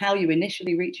terms of how you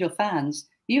initially reach your fans,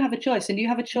 you have a choice, and you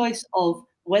have a choice of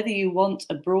whether you want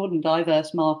a broad and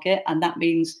diverse market, and that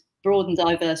means broad and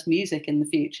diverse music in the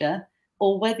future,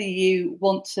 or whether you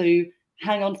want to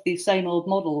hang on to these same old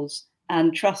models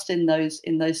and trust in those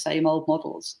same old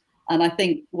models. And I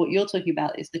think what you're talking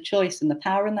about is the choice and the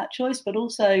power in that choice, but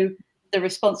also the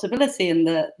responsibility and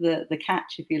the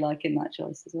catch, if you like, in that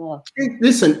choice as well.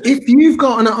 Listen, if you've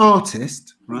got an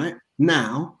artist right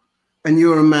now and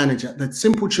you're a manager, the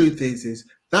simple truth is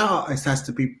that artist has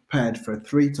to be prepared for a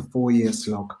 3 to 4 year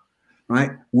slog,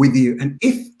 right, with you. And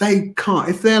if they can't,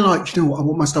 if they're like, you know what, I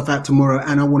want my stuff out tomorrow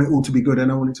and I want it all to be good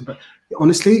and I want it to be,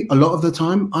 honestly, a lot of the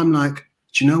time I'm like,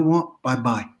 do you know what?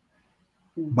 Bye-bye.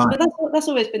 Bye. But that's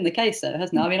always been the case, though,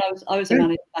 hasn't it? I mean, I was a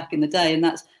manager back in the day, and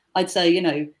that's, I'd say, you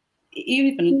know,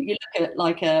 you look at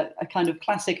like a kind of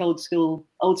classic old school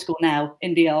now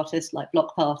indie artist like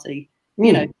Block Party,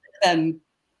 you know,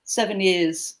 7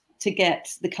 years to get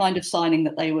the kind of signing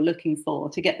that they were looking for,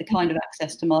 to get the kind of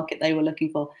access to market they were looking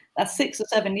for. That's 6 or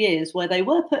 7 years where they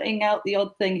were putting out the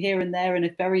odd thing here and there in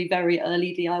a very, very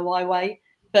early DIY way.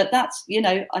 But that's, you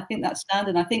know, I think that's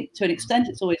standard. I think to an extent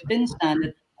it's always been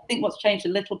standard. I think what's changed a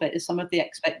little bit is some of the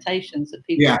expectations that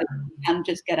people can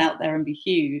just get out there and be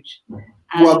huge.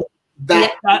 And well,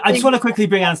 I just want to quickly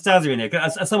bring Anastasia in here,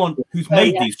 as someone who's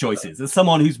made these choices, as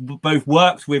someone who's both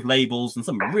worked with labels and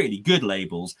some really good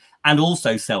labels and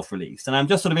also self-released. And I'm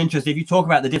just sort of interested, if you talk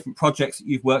about the different projects that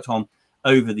you've worked on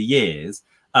over the years,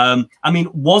 I mean,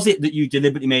 was it that you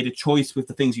deliberately made a choice with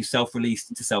the things you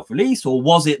self-released to self-release, or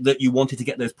was it that you wanted to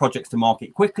get those projects to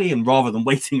market quickly, and rather than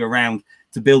waiting around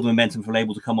to build momentum for a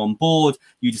label to come on board,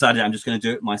 you decided, I'm just going to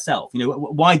do it myself? You know,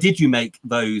 why did you make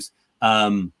those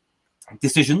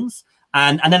decisions?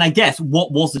 And then I guess,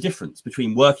 what was the difference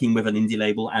between working with an indie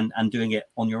label and doing it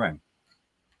on your own?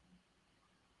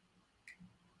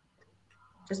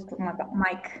 Just put my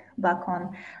mic back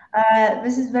on.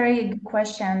 This is a very good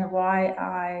question. Why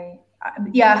I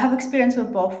have experience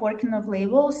with both, working with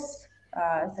labels,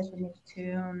 such as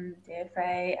Neptune,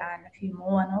 DFA, and a few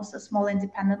more, and also small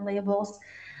independent labels.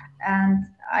 And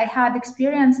I had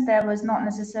experience that was not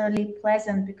necessarily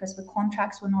pleasant because the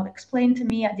contracts were not explained to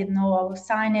me. I didn't know I was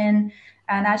signing,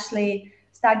 and actually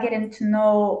start getting to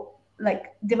know,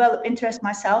 like, develop interest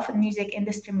myself in music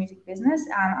industry, music business.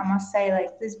 And I must say,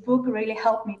 like, this book really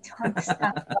helped me to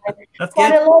understand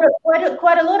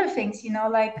quite a lot of things, you know,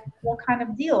 like what kind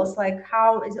of deals, like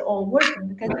how is it all working?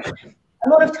 Because a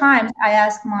lot of times I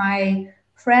ask my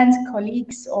friends,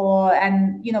 colleagues,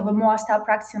 and you know, the more I start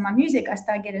practicing my music, I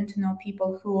start getting to know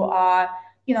people who are,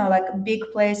 you know, like big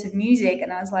players in music.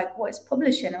 And I was like, what is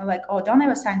publishing? And like, oh, don't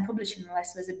ever sign publishing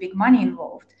unless there's a big money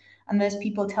involved. And there's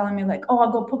people telling me like, oh,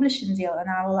 I got a publishing deal. And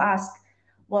I will ask,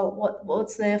 well,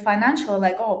 what's the financial?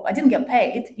 Like, oh, I didn't get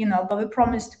paid, you know, but we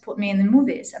promised to put me in the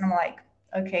movies. And I'm like,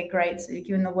 okay, great. So you're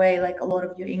giving away like a lot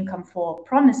of your income for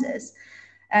promises.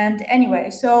 And anyway,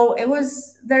 so it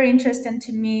was very interesting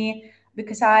to me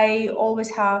because I always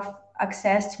have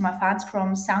access to my fans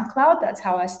from SoundCloud. That's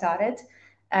how I started.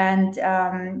 And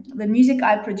the music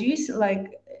I produce,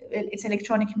 like, it's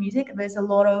electronic music. There's a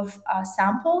lot of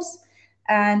samples.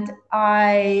 And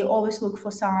I always look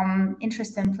for some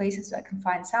interesting places where I can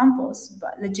find samples,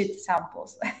 but legit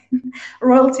samples,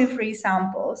 royalty-free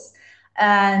samples.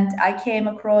 And I came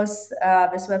across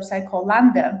this website called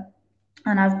Landa,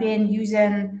 and I've been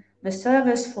using the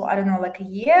service for, I don't know, like a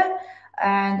year,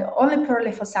 and only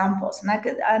purely for samples. And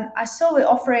I saw it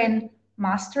offering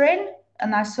mastering,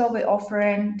 and I saw it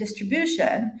offering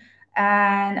distribution.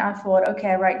 And I thought,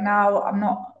 okay, right now I'm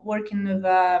not working with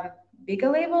bigger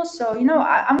labels, so you know,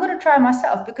 I'm gonna try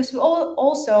myself, because we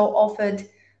also offered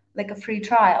like a free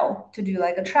trial to do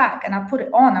like a track, and I put it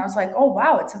on. I was like, oh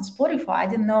wow, it's on Spotify. I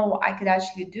didn't know I could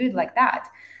actually do it like that,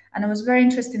 and it was very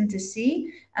interesting to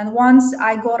see. And once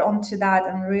I got onto that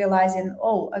and realizing,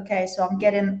 oh, okay, so I'm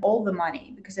getting all the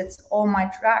money because it's all my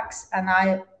tracks and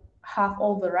I have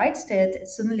all the rights to it,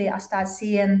 suddenly I start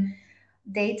seeing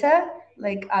data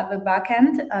like at the back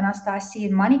end, and I start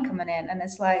seeing money coming in, and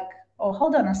it's like, oh,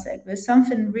 hold on a sec, there's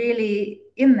something really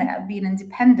in there, being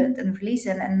independent and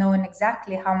releasing and knowing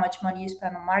exactly how much money you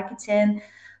spend on marketing,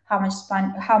 how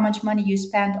much money you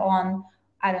spend on,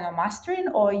 I don't know, mastering,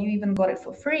 or you even got it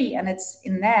for free and it's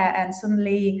in there, and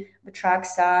suddenly the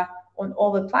tracks are on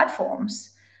all the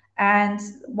platforms. And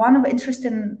one of the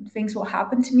interesting things what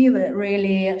happened to me that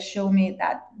really showed me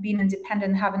that being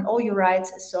independent, having all your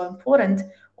rights is so important.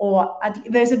 Or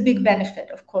there's a big benefit,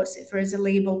 of course, if there is a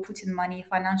label putting money,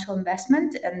 financial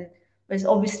investment, and there's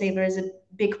a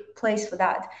big place for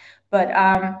that. But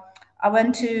I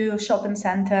went to a shopping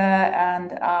center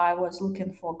and I was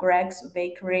looking for Greg's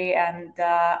Bakery and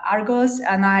Argos,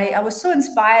 and I was so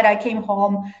inspired. I came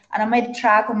home and I made a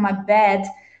track on my bed.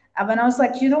 And when I was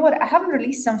like, you know what, I haven't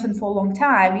released something for a long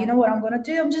time. You know what I'm gonna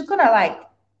do? I'm just gonna like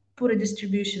put a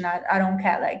distribution. I don't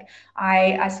care. Like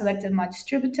I selected my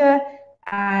distributor,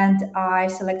 and I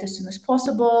select as soon as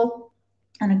possible,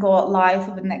 and I go out live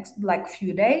for the next like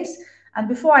few days. And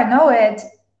before I know it,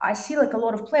 I see like a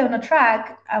lot of play on a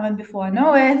track, and then before I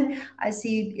know it, I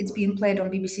see it's being played on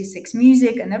BBC Six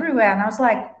Music and everywhere. And I was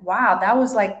like, wow, that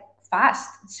was like fast,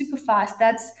 super fast.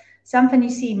 That's something you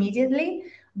see immediately.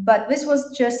 But this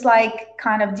was just like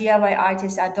kind of DIY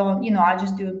artist. I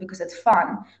just do it because it's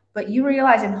fun. But you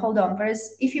realize, and hold on,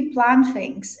 whereas if you plan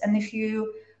things and if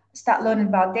you start learning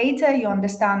about data, you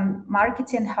understand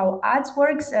marketing, how ads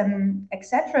works, and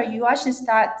etc. You actually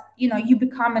start, you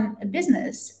become a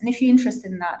business. And if you're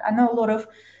interested in that, I know a lot of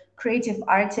creative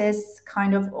artists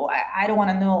kind of, oh, I don't want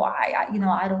to know,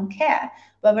 I don't care.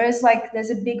 But there's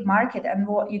a big market, and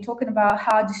what you're talking about,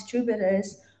 how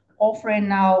distributors offering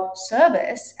now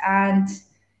service, and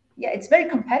yeah, it's very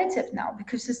competitive now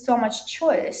because there's so much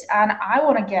choice. And I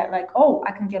want to get oh,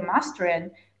 I can get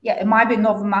mastering. Yeah, it might be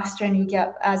not the mastering you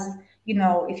get as,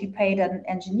 if you paid an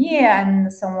engineer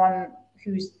and someone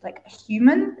who's like a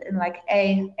human and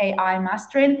AI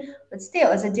mastering, but still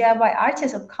as a DIY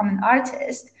artist or common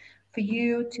artist, for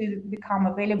you to become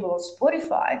available on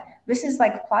Spotify, this is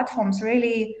platforms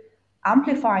really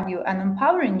amplifying you and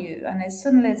empowering you. And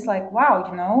it's like, wow,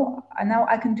 I know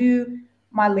I can do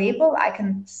my label, I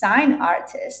can sign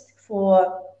artists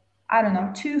for, I don't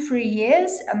know, 2-3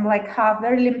 years and have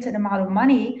very limited amount of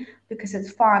money because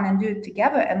it's fun, and do it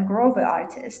together and grow the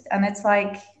artist. And it's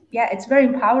yeah, it's very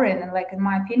empowering. And in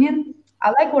my opinion, I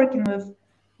like working with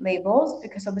labels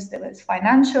because obviously it's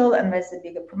financial and there's a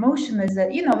bigger promotion. There's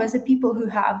there's the people who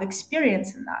have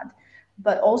experience in that,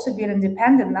 but also being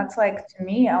independent. That's to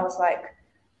me, I was like,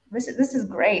 this is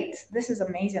great. This is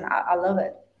amazing. I love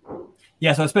it.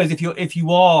 Yeah, so I suppose if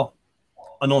you are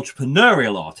an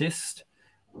entrepreneurial artist,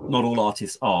 not all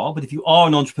artists are, but if you are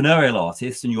an entrepreneurial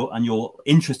artist and you're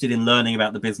interested in learning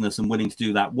about the business and willing to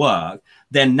do that work,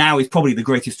 then now is probably the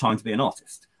greatest time to be an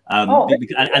artist. And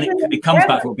it comes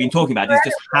back to what we've been talking about, is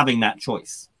just having that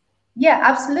choice. Yeah,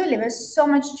 absolutely. There's so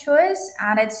much choice,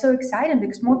 and it's so exciting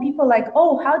because more people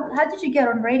oh, how did you get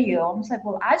on radio? I was like,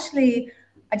 well, actually,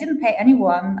 I didn't pay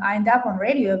anyone. I ended up on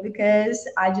radio because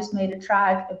I just made a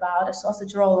track about a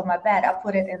sausage roll on my bed. I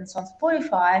put it in on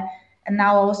Spotify, and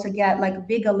now I also get a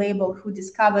bigger label who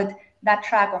discovered that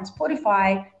track on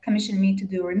Spotify, commissioned me to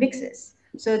do remixes.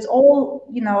 So it's all,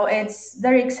 it's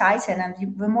very exciting,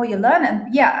 and the more you learn.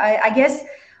 And yeah, I guess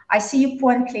I see your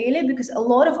point clearly, because a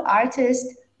lot of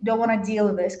artists don't want to deal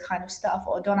with this kind of stuff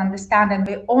or don't understand, and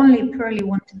they only purely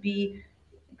want to be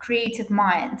creative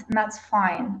mind, and that's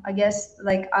fine. I guess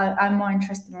I'm more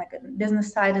interested in a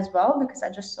business side as well, because I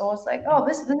just saw it's oh,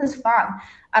 this is fun,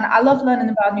 and I love learning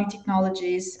about new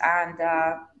technologies and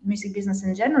music business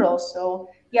in general. So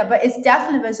yeah, but it's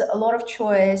definitely, there's a lot of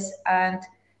choice and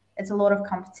it's a lot of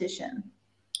competition.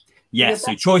 Yes,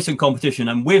 so choice and competition,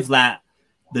 and with that,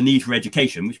 the need for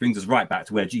education, which brings us right back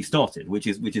to where G started, which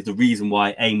is the reason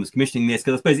why AIM was commissioning this.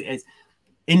 Because I suppose it's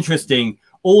interesting,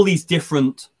 all these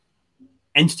different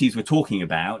entities we're talking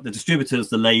about, the distributors,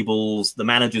 the labels, the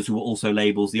managers who are also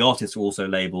labels, the artists who are also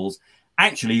labels,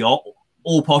 actually are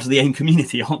all part of the AIM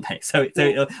community, aren't they? So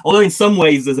although in some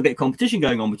ways there's a bit of competition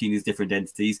going on between these different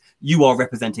entities, you are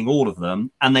representing all of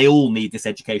them, and they all need this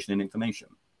education and information.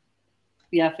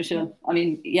 Yeah, for sure. I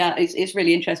mean, yeah, it's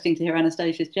really interesting to hear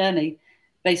Anastasia's journey.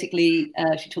 Basically,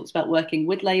 she talks about working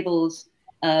with labels,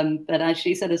 but as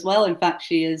she said as well, in fact,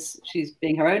 she's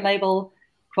being her own label.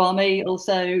 Kwame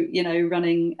also,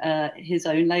 running his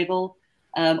own label,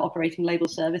 operating label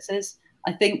services.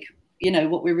 I think,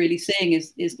 what we're really seeing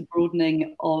is the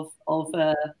broadening of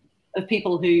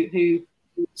people who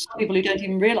some people who don't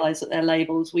even realise that they're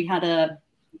labels. We had a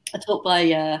talk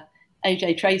by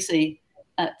AJ Tracy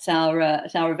at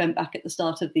our event back at the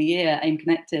start of the year, AIM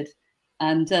Connected,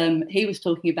 and he was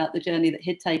talking about the journey that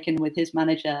he'd taken with his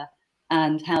manager,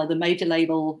 and how the major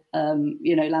label,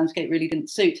 landscape really didn't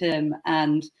suit him,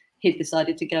 and he'd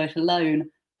decided to go it alone.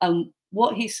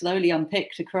 What he slowly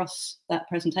unpicked across that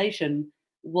presentation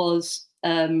was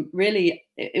really,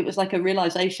 it was like a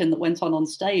realization that went on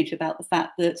stage about the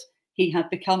fact that he had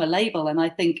become a label. And I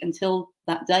think until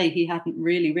that day, he hadn't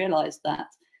really realized that.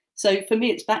 So for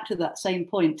me, it's back to that same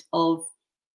point of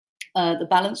the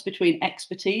balance between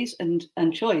expertise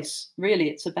and choice. Really,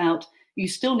 it's about, you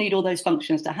still need all those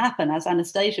functions to happen. As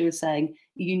Anastasia was saying,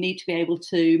 you need to be able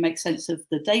to make sense of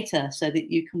the data so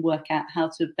that you can work out how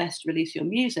to best release your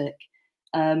music.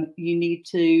 You need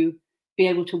to be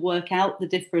able to work out the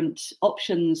different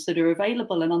options that are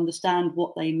available and understand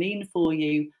what they mean for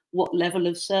you, what level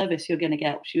of service you're going to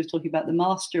get. She was talking about the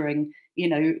mastering.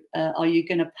 Are you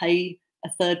going to pay a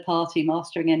third-party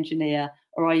mastering engineer,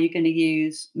 or are you going to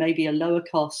use maybe a lower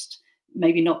cost,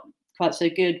 maybe not quite so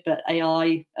good, but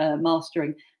AI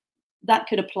mastering? That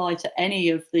could apply to any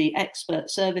of the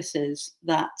expert services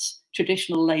that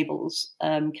traditional labels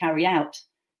carry out.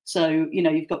 So,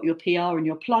 you've got your PR and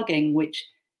your plugging, which,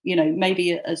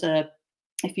 maybe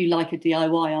if you like a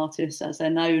DIY artist, as they're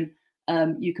known,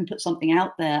 you can put something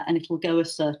out there and it'll go a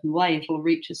certain way. It'll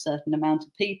reach a certain amount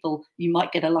of people. You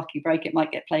might get a lucky break. It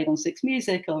might get played on 6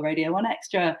 Music or Radio 1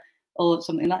 Extra or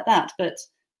something like that. But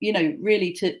you know,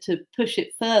 really to push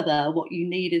it further, what you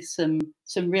need is some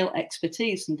real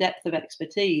expertise, some depth of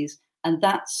expertise. And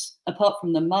that's, apart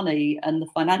from the money and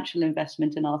the financial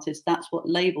investment in artists, that's what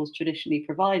labels traditionally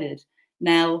provided.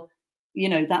 Now, you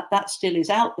know, that still is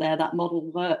out there. That model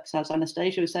works. As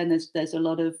Anastasia was saying, there's a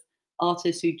lot of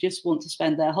artists who just want to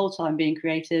spend their whole time being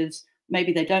creatives.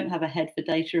 Maybe they don't have a head for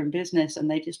data and business and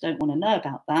they just don't want to know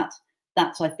about that.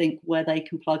 That's, I think, where they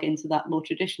can plug into that more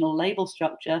traditional label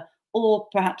structure, or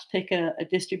perhaps pick a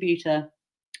distributor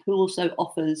who also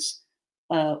offers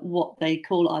what they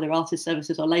call either artist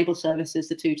services or label services.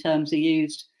 The two terms are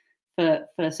used for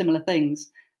similar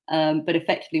things. But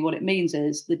effectively what it means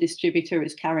is the distributor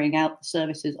is carrying out the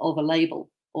services of a label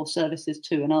or services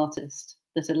to an artist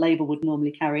that a label would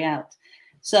normally carry out.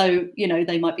 So, you know,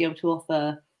 they might be able to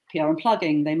offer PR and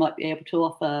plugging. They might be able to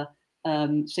offer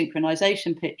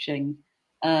synchronization pitching,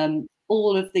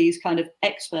 all of these kind of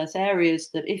expert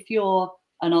areas that if you're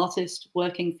an artist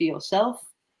working for yourself,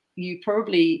 you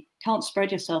probably can't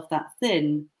spread yourself that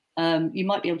thin. You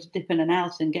might be able to dip in and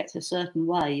out and get to a certain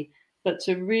way, but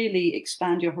to really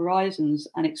expand your horizons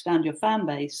and expand your fan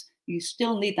base, you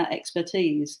still need that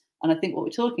expertise. And I think what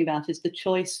we're talking about is the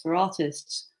choice for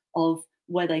artists of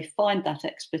where they find that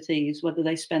expertise, whether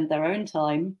they spend their own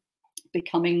time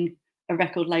becoming a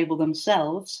record label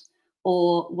themselves,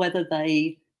 or whether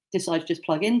they decide to just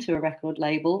plug into a record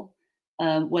label,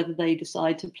 whether they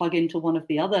decide to plug into one of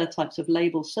the other types of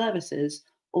label services,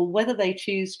 or whether they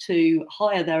choose to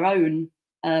hire their own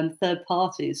third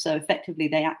parties. So effectively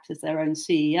they act as their own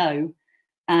CEO,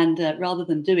 and rather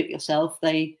than do it yourself,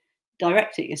 they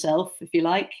direct it yourself, if you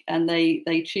like, and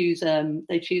they choose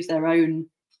their own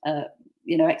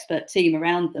you know, expert team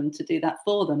around them to do that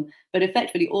for them. But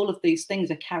effectively all of these things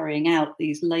are carrying out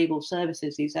these label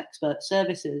services, these expert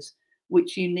services,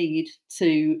 which you need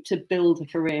to build a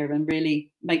career and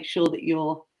really make sure that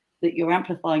you're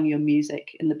amplifying your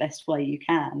music in the best way you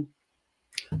can.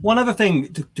 One other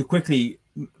thing to quickly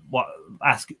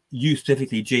ask you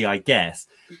specifically, G, I guess,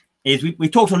 is we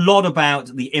talked a lot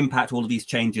about the impact all of these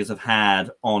changes have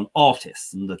had on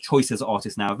artists and the choices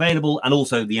artists now available, and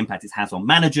also the impact it has on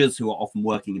managers who are often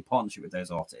working in partnership with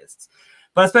those artists.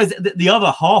 But I suppose the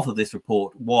other half of this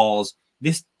report was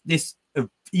this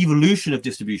evolution of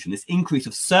distribution, this increase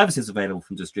of services available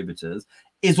from distributors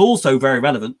is also very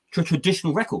relevant to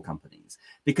traditional record companies,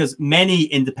 because many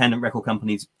independent record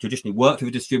companies traditionally worked with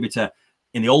a distributor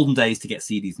in the olden days to get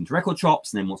CDs into record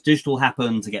shops, and then once digital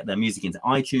happened, to get their music into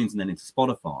iTunes and then into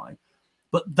Spotify.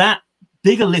 But that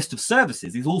bigger list of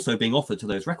services is also being offered to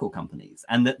those record companies.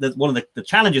 And one of the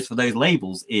challenges for those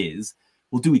labels is,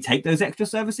 well, do we take those extra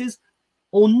services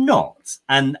or not?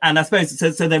 And I suppose,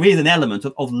 so there is an element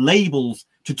of labels,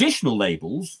 traditional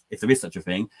labels, if there is such a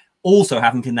thing, also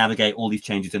having to navigate all these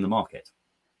changes in the market.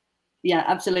 Yeah,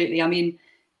 absolutely. I mean,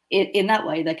 in that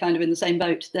way, they're kind of in the same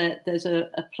boat. There's a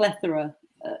plethora,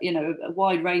 you know, a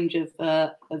wide range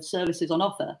of services on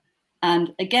offer.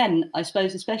 And again, I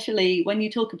suppose, especially when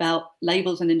you talk about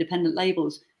labels and independent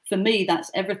labels, for me, that's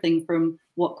everything from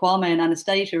what Kwame and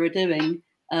Anastasia are doing.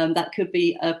 That could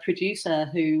be a producer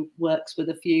who works with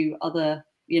a few other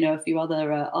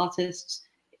artists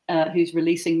who's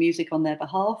releasing music on their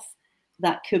behalf.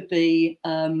 That could be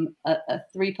a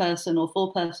 3-person or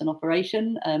 4-person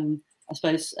operation. I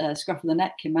suppose Scruff of the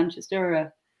Neck in Manchester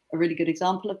are a really good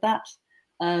example of that.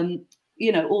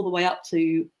 You know, all the way up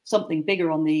to something bigger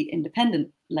on the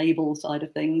independent label side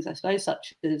of things, I suppose,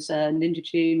 such as Ninja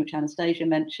Tune, which Anastasia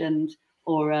mentioned,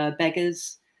 or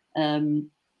Beggars.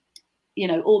 You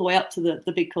know, all the way up to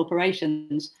the big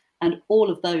corporations. And all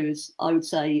of those, I would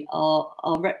say, are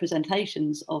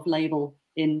representations of label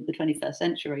in the 21st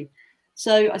century.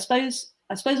 So I suppose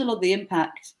a lot of the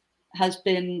impact has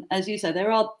been, as you say,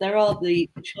 there are the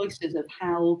choices of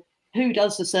who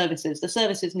does the services. The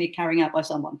services need carrying out by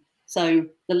someone. So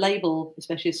the label,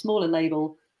 especially a smaller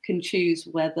label, can choose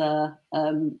whether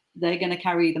they're going to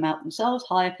carry them out themselves,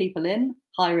 hire people in,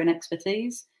 hire in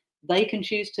expertise. They can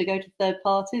choose to go to third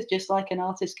parties, just like an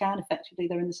artist can. Effectively,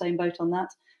 they're in the same boat on that.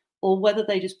 Or whether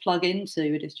they just plug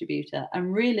into a distributor.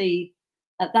 And really,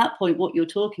 at that point, what you're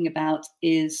talking about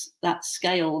is that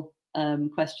scale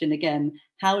question again.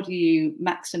 How do you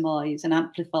maximize and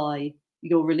amplify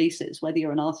your releases, whether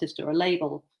you're an artist or a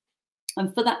label?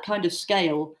 And for that kind of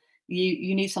scale,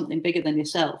 you need something bigger than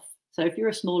yourself. So if you're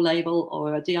a small label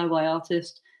or a DIY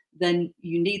artist, then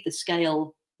you need the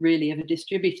scale really of a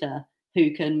distributor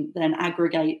who can then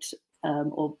aggregate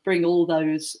or bring all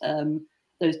those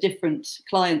different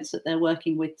clients that they're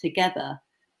working with together,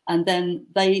 and then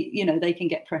they can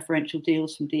get preferential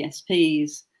deals from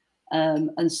DSPs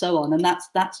and so on. And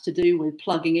that's to do with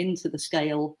plugging into the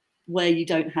scale where you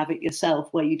don't have it yourself,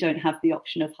 where you don't have the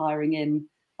option of hiring in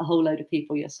a whole load of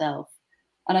people yourself.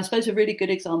 And I suppose a really good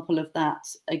example of that,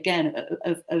 again,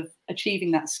 of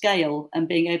achieving that scale and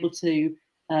being able to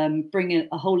bring in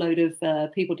a whole load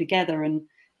of people together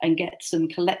and get some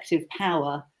collective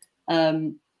power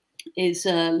is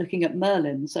looking at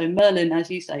Merlin. So Merlin, as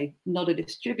you say, not a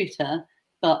distributor,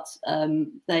 but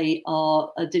they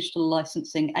are a digital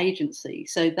licensing agency.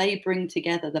 So they bring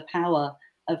together the power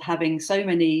of having so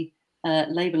many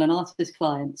label and artist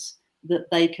clients that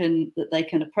they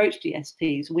can approach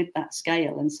DSPs with that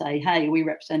scale and say, hey, we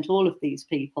represent all of these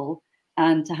people,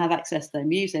 and to have access to their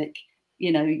music,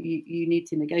 you know, you need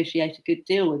to negotiate a good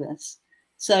deal with us.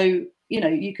 So, you know,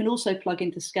 you can also plug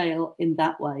into scale in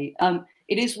that way.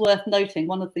 It is worth noting,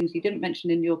 one of the things you didn't mention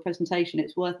in your presentation,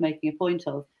 it's worth making a point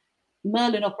of,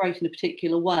 Merlin operate in a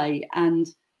particular way, and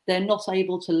they're not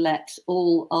able to let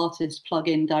all artists plug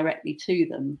in directly to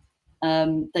them.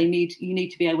 You need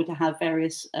to be able to have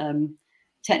various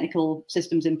technical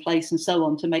systems in place and so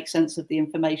on to make sense of the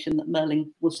information that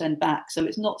Merlin will send back. So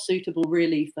it's not suitable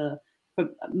really for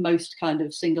most kind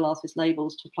of single artist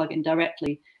labels to plug in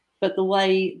directly. But the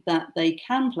way that they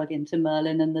can plug into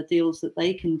Merlin and the deals that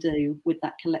they can do with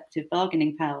that collective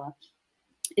bargaining power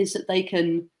is that they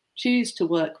can choose to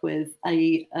work with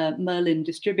a Merlin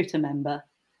distributor member.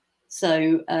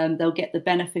 So they'll get the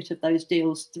benefit of those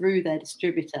deals through their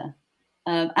distributor.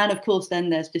 And of course,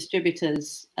 then there's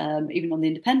distributors, even on the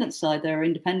independent side, there are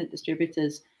independent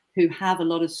distributors who have a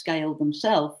lot of scale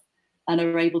themselves and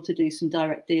are able to do some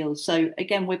direct deals. So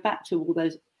again, we're back to all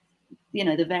those, you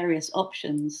know, the various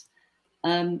options.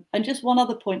 And just one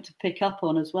other point to pick up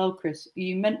on as well, Chris,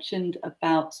 you mentioned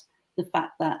about the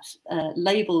fact that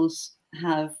labels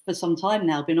have for some time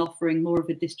now been offering more of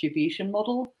a distribution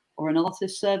model or an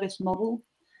artist service model.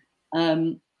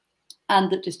 And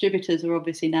that distributors are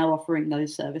obviously now offering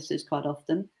those services quite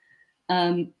often.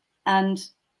 And,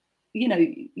 you know,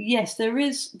 yes, there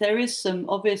is some,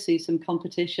 obviously some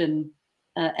competition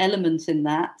elements in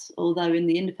that, although in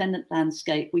the independent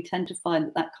landscape, we tend to find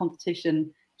that that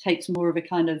competition takes more of a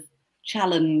kind of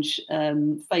challenge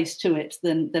face to it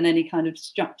than any kind of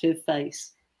destructive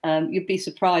face. You'd be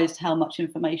surprised how much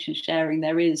information sharing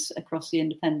there is across the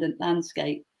independent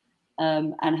landscape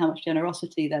and how much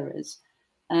generosity there is.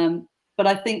 But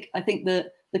I think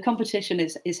the competition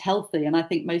is healthy, and I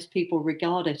think most people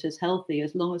regard it as healthy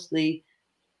as long as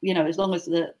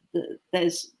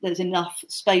there's enough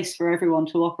space for everyone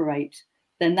to operate.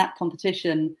 Then that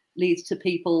competition leads to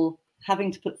people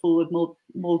having to put forward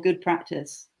more good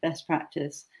practice, best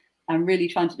practice, and really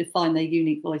trying to define their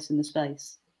unique voice in the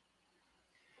space.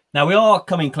 Now, we are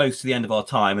coming close to the end of our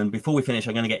time, and before we finish,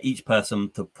 I'm going to get each person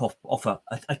to offer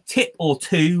a tip or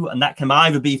two, and that can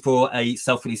either be for a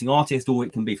self-releasing artist or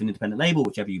it can be for an independent label,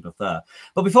 whichever you prefer.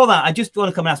 But before that, I just want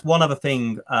to come and ask one other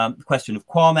thing, the question of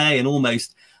Kwame, and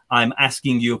almost I'm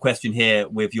asking you a question here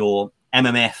with your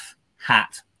MMF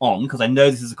hat on, because I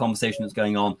know this is a conversation that's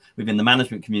going on within the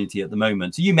management community at the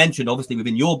moment. So you mentioned, obviously,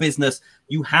 within your business,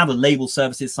 you have a label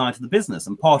services side of the business.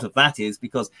 And part of that is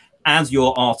because as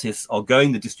your artists are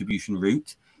going the distribution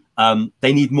route,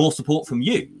 they need more support from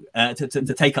you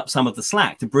to take up some of the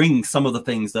slack, to bring some of the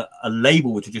things that a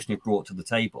label would traditionally have brought to the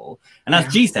table. And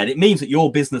as G said, it means that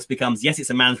your business becomes, yes, it's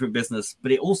a management business,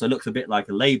 but it also looks a bit like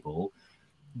a label.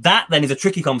 That then is a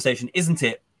tricky conversation, isn't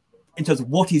it? In terms of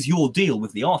what is your deal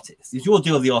with the artist? Is your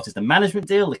deal with the artist a management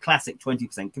deal, the classic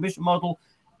 20% commission model?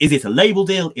 Is it a label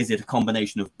deal? Is it a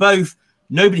combination of both?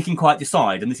 Nobody can quite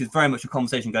decide. And this is very much a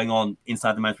conversation going on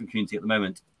inside the management community at the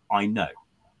moment. I know.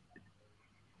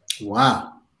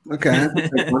 Wow. Okay.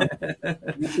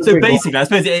 So basically, I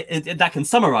suppose that can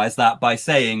summarize that by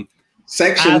saying,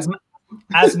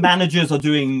 as managers are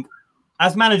going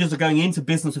into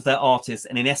business with their artists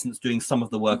and in essence doing some of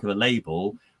the work of a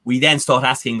label, we then start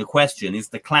asking the question, is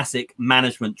the classic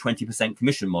management 20%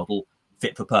 commission model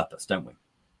fit for purpose, don't we?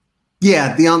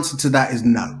 Yeah, the answer to that is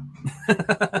no.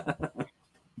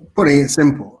 Putting it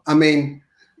simple. I mean,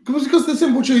 because the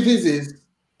simple truth is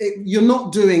you're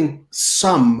not doing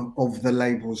some of the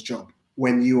label's job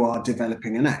when you are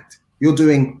developing an act. You're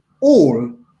doing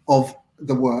all of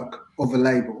the work of a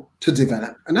label to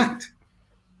develop an act.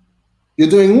 You're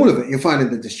doing all of it. You're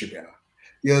finding the distributor.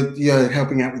 You're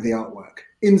helping out with the artwork.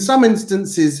 In some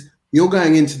instances, you're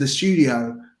going into the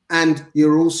studio and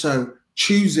you're also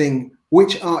choosing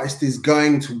which artist is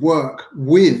going to work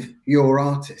with your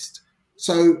artist.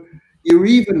 So you're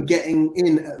even getting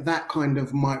in at that kind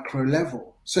of micro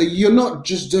level. So you're not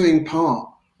just doing part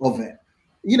of it.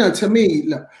 You know, to me,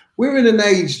 look, we're in an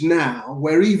age now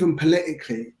where even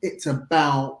politically, it's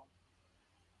about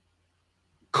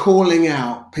calling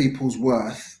out people's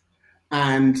worth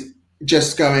and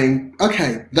just going,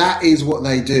 okay, that is what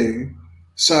they do,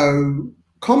 so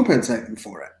compensate them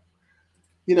for it.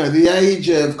 You know, the age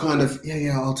of kind of,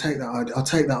 yeah, I'll take that idea, I'll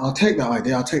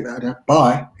take that idea,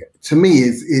 bye, to me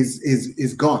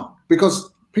is gone,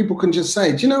 because people can just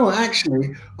say, do you know what,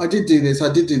 actually, I did do this,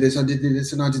 and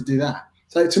I did do that.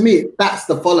 So to me, that's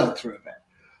the follow through of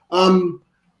it.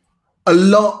 A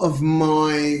lot of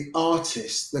my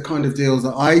artists, the kind of deals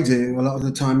that I do a lot of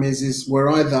the time is we're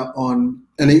either on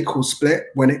an equal split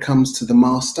when it comes to the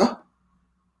master.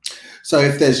 So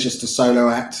if there's just a solo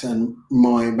act and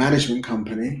my management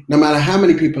company, no matter how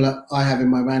many people I have in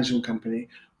my management company,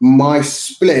 my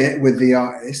split with the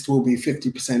artist will be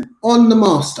 50% on the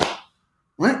master,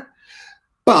 right?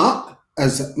 But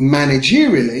as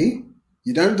managerially,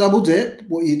 you don't double dip.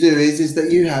 What you do is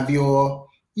that you have your,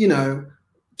 you know,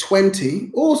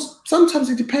 20, or sometimes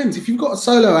it depends. If you've got a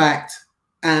solo act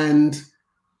and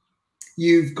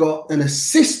you've got an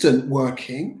assistant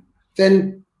working,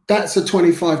 then that's a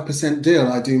 25% deal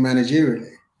I do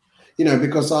managerially, you know,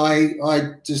 because I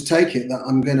just take it that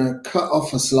I'm going to cut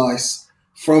off a slice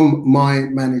from my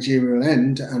managerial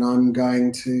end, and I'm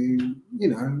going to, you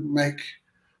know, make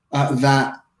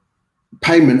that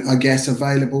payment, I guess,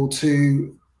 available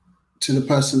to the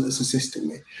person that's assisting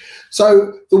me.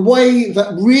 So the way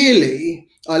that really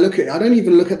I look at it, I don't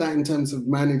even look at that in terms of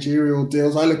managerial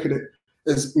deals. I look at it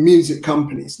as music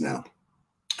companies now.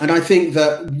 And I think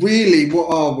that really,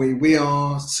 what are we? We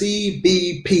are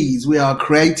CBPs. We are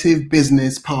creative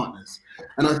business partners.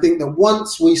 And I think that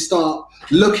once we start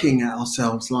looking at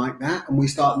ourselves like that, and we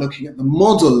start looking at the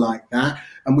model like that,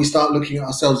 and we start looking at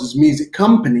ourselves as music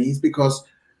companies, because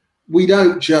we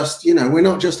don't just, you know, we're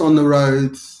not just on the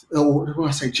road, or when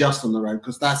I say just on the road,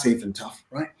 because that's even tough,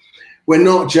 right? We're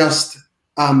not just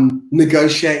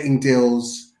negotiating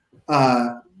deals,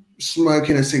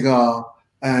 smoking a cigar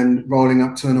and rolling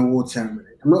up to an award ceremony.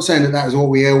 I'm not saying that that is what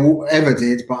we ever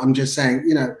did, but I'm just saying,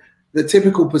 you know, the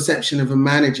typical perception of a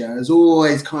manager is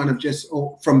always kind of just,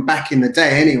 or from back in the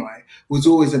day anyway, was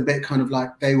always a bit kind of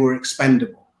like they were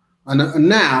expendable. And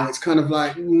now it's kind of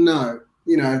like, no,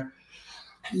 you know,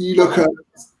 you look at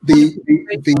the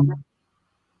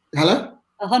hello?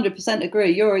 100%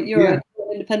 agree. You're an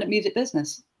independent music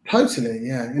business. Totally,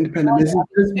 yeah. Independent business,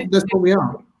 that's what we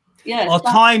are. Yeah. Our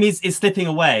time is slipping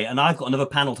away, and I've got another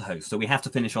panel to host, so we have to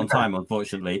finish on time,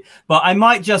 unfortunately. But I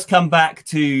might just come back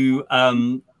to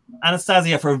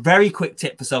Anastasia for a very quick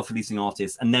tip for self-releasing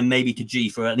artists, and then maybe to G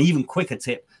for an even quicker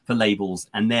tip for labels,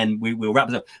 and then we'll wrap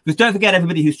it up. Because don't forget,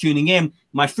 everybody who's tuning in,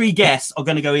 my three guests are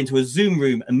going to go into a Zoom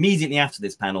room immediately after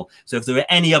this panel. So if there are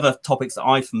any other topics that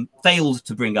I've failed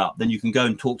to bring up, then you can go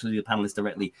and talk to the panelists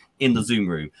directly in the Zoom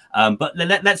room. But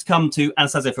let's come to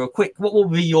Anastasia for a quick, what will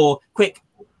be your quick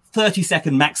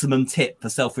 30-second maximum tip for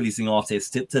self-releasing artists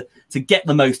to get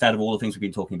the most out of all the things we've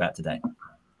been talking about today?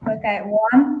 Okay,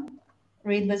 one,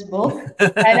 read this book.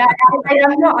 And I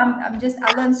don't know,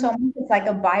 I learned so much. It's like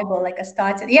a Bible, like a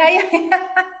starter.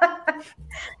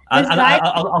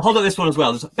 I'll hold up this one as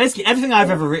well. Basically, everything I've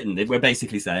ever written, we're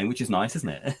basically saying, which is nice, isn't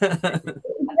it?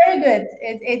 Very good.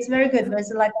 It's very good. There's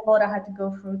like a lot I had to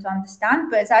go through to understand,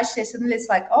 but it's actually suddenly it's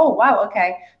like, oh wow,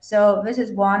 okay. So this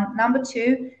is one. Number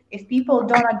two, if people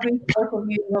don't agree with both of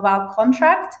you about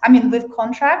contract, with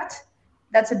contract,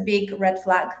 that's a big red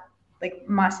flag, like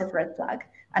massive red flag.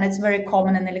 And it's very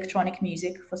common in electronic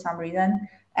music for some reason.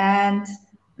 And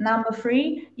number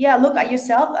three, yeah, look at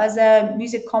yourself as a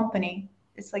music company.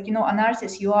 It's like, you know, an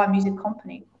artist, you are a music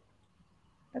company.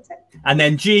 That's it. And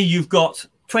then G, you've got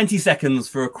 20 seconds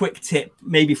for a quick tip,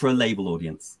 maybe for a label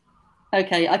audience.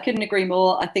 Okay, I couldn't agree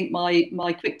more. I think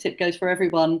my quick tip goes for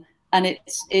everyone, and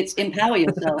it's empower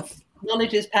yourself.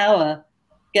 Knowledge is power.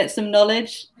 Get some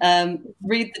knowledge,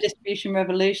 read the distribution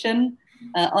revolution,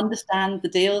 understand the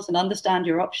deals and understand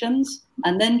your options,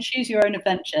 and then choose your own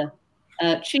adventure.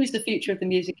 Choose the future of the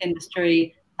music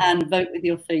industry and vote with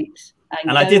your feet.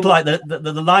 And I did like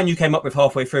the line you came up with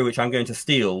halfway through, which I'm going to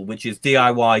steal, which is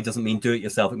DIY doesn't mean do it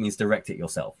yourself, it means direct it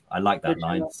yourself. I like that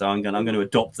line. So I'm going to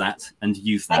adopt that and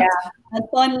use that. Yeah. And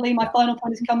finally, my final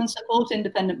point is come and support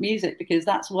independent music, because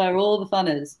that's where all the fun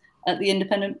is, at the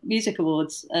Independent Music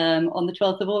Awards on the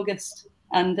 12th of August.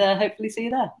 And hopefully see you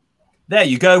there. There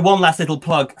you go. One last little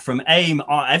plug from AIM.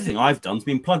 Everything I've done has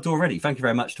been plugged already. Thank you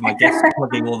very much to my guests for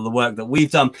plugging all of the work that we've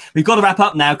done. We've got to wrap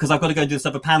up now because I've got to go and do this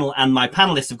other panel, and my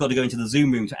panelists have got to go into the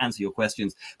Zoom room to answer your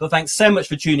questions. But thanks so much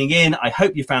for tuning in. I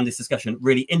hope you found this discussion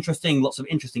really interesting. Lots of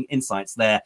interesting insights there.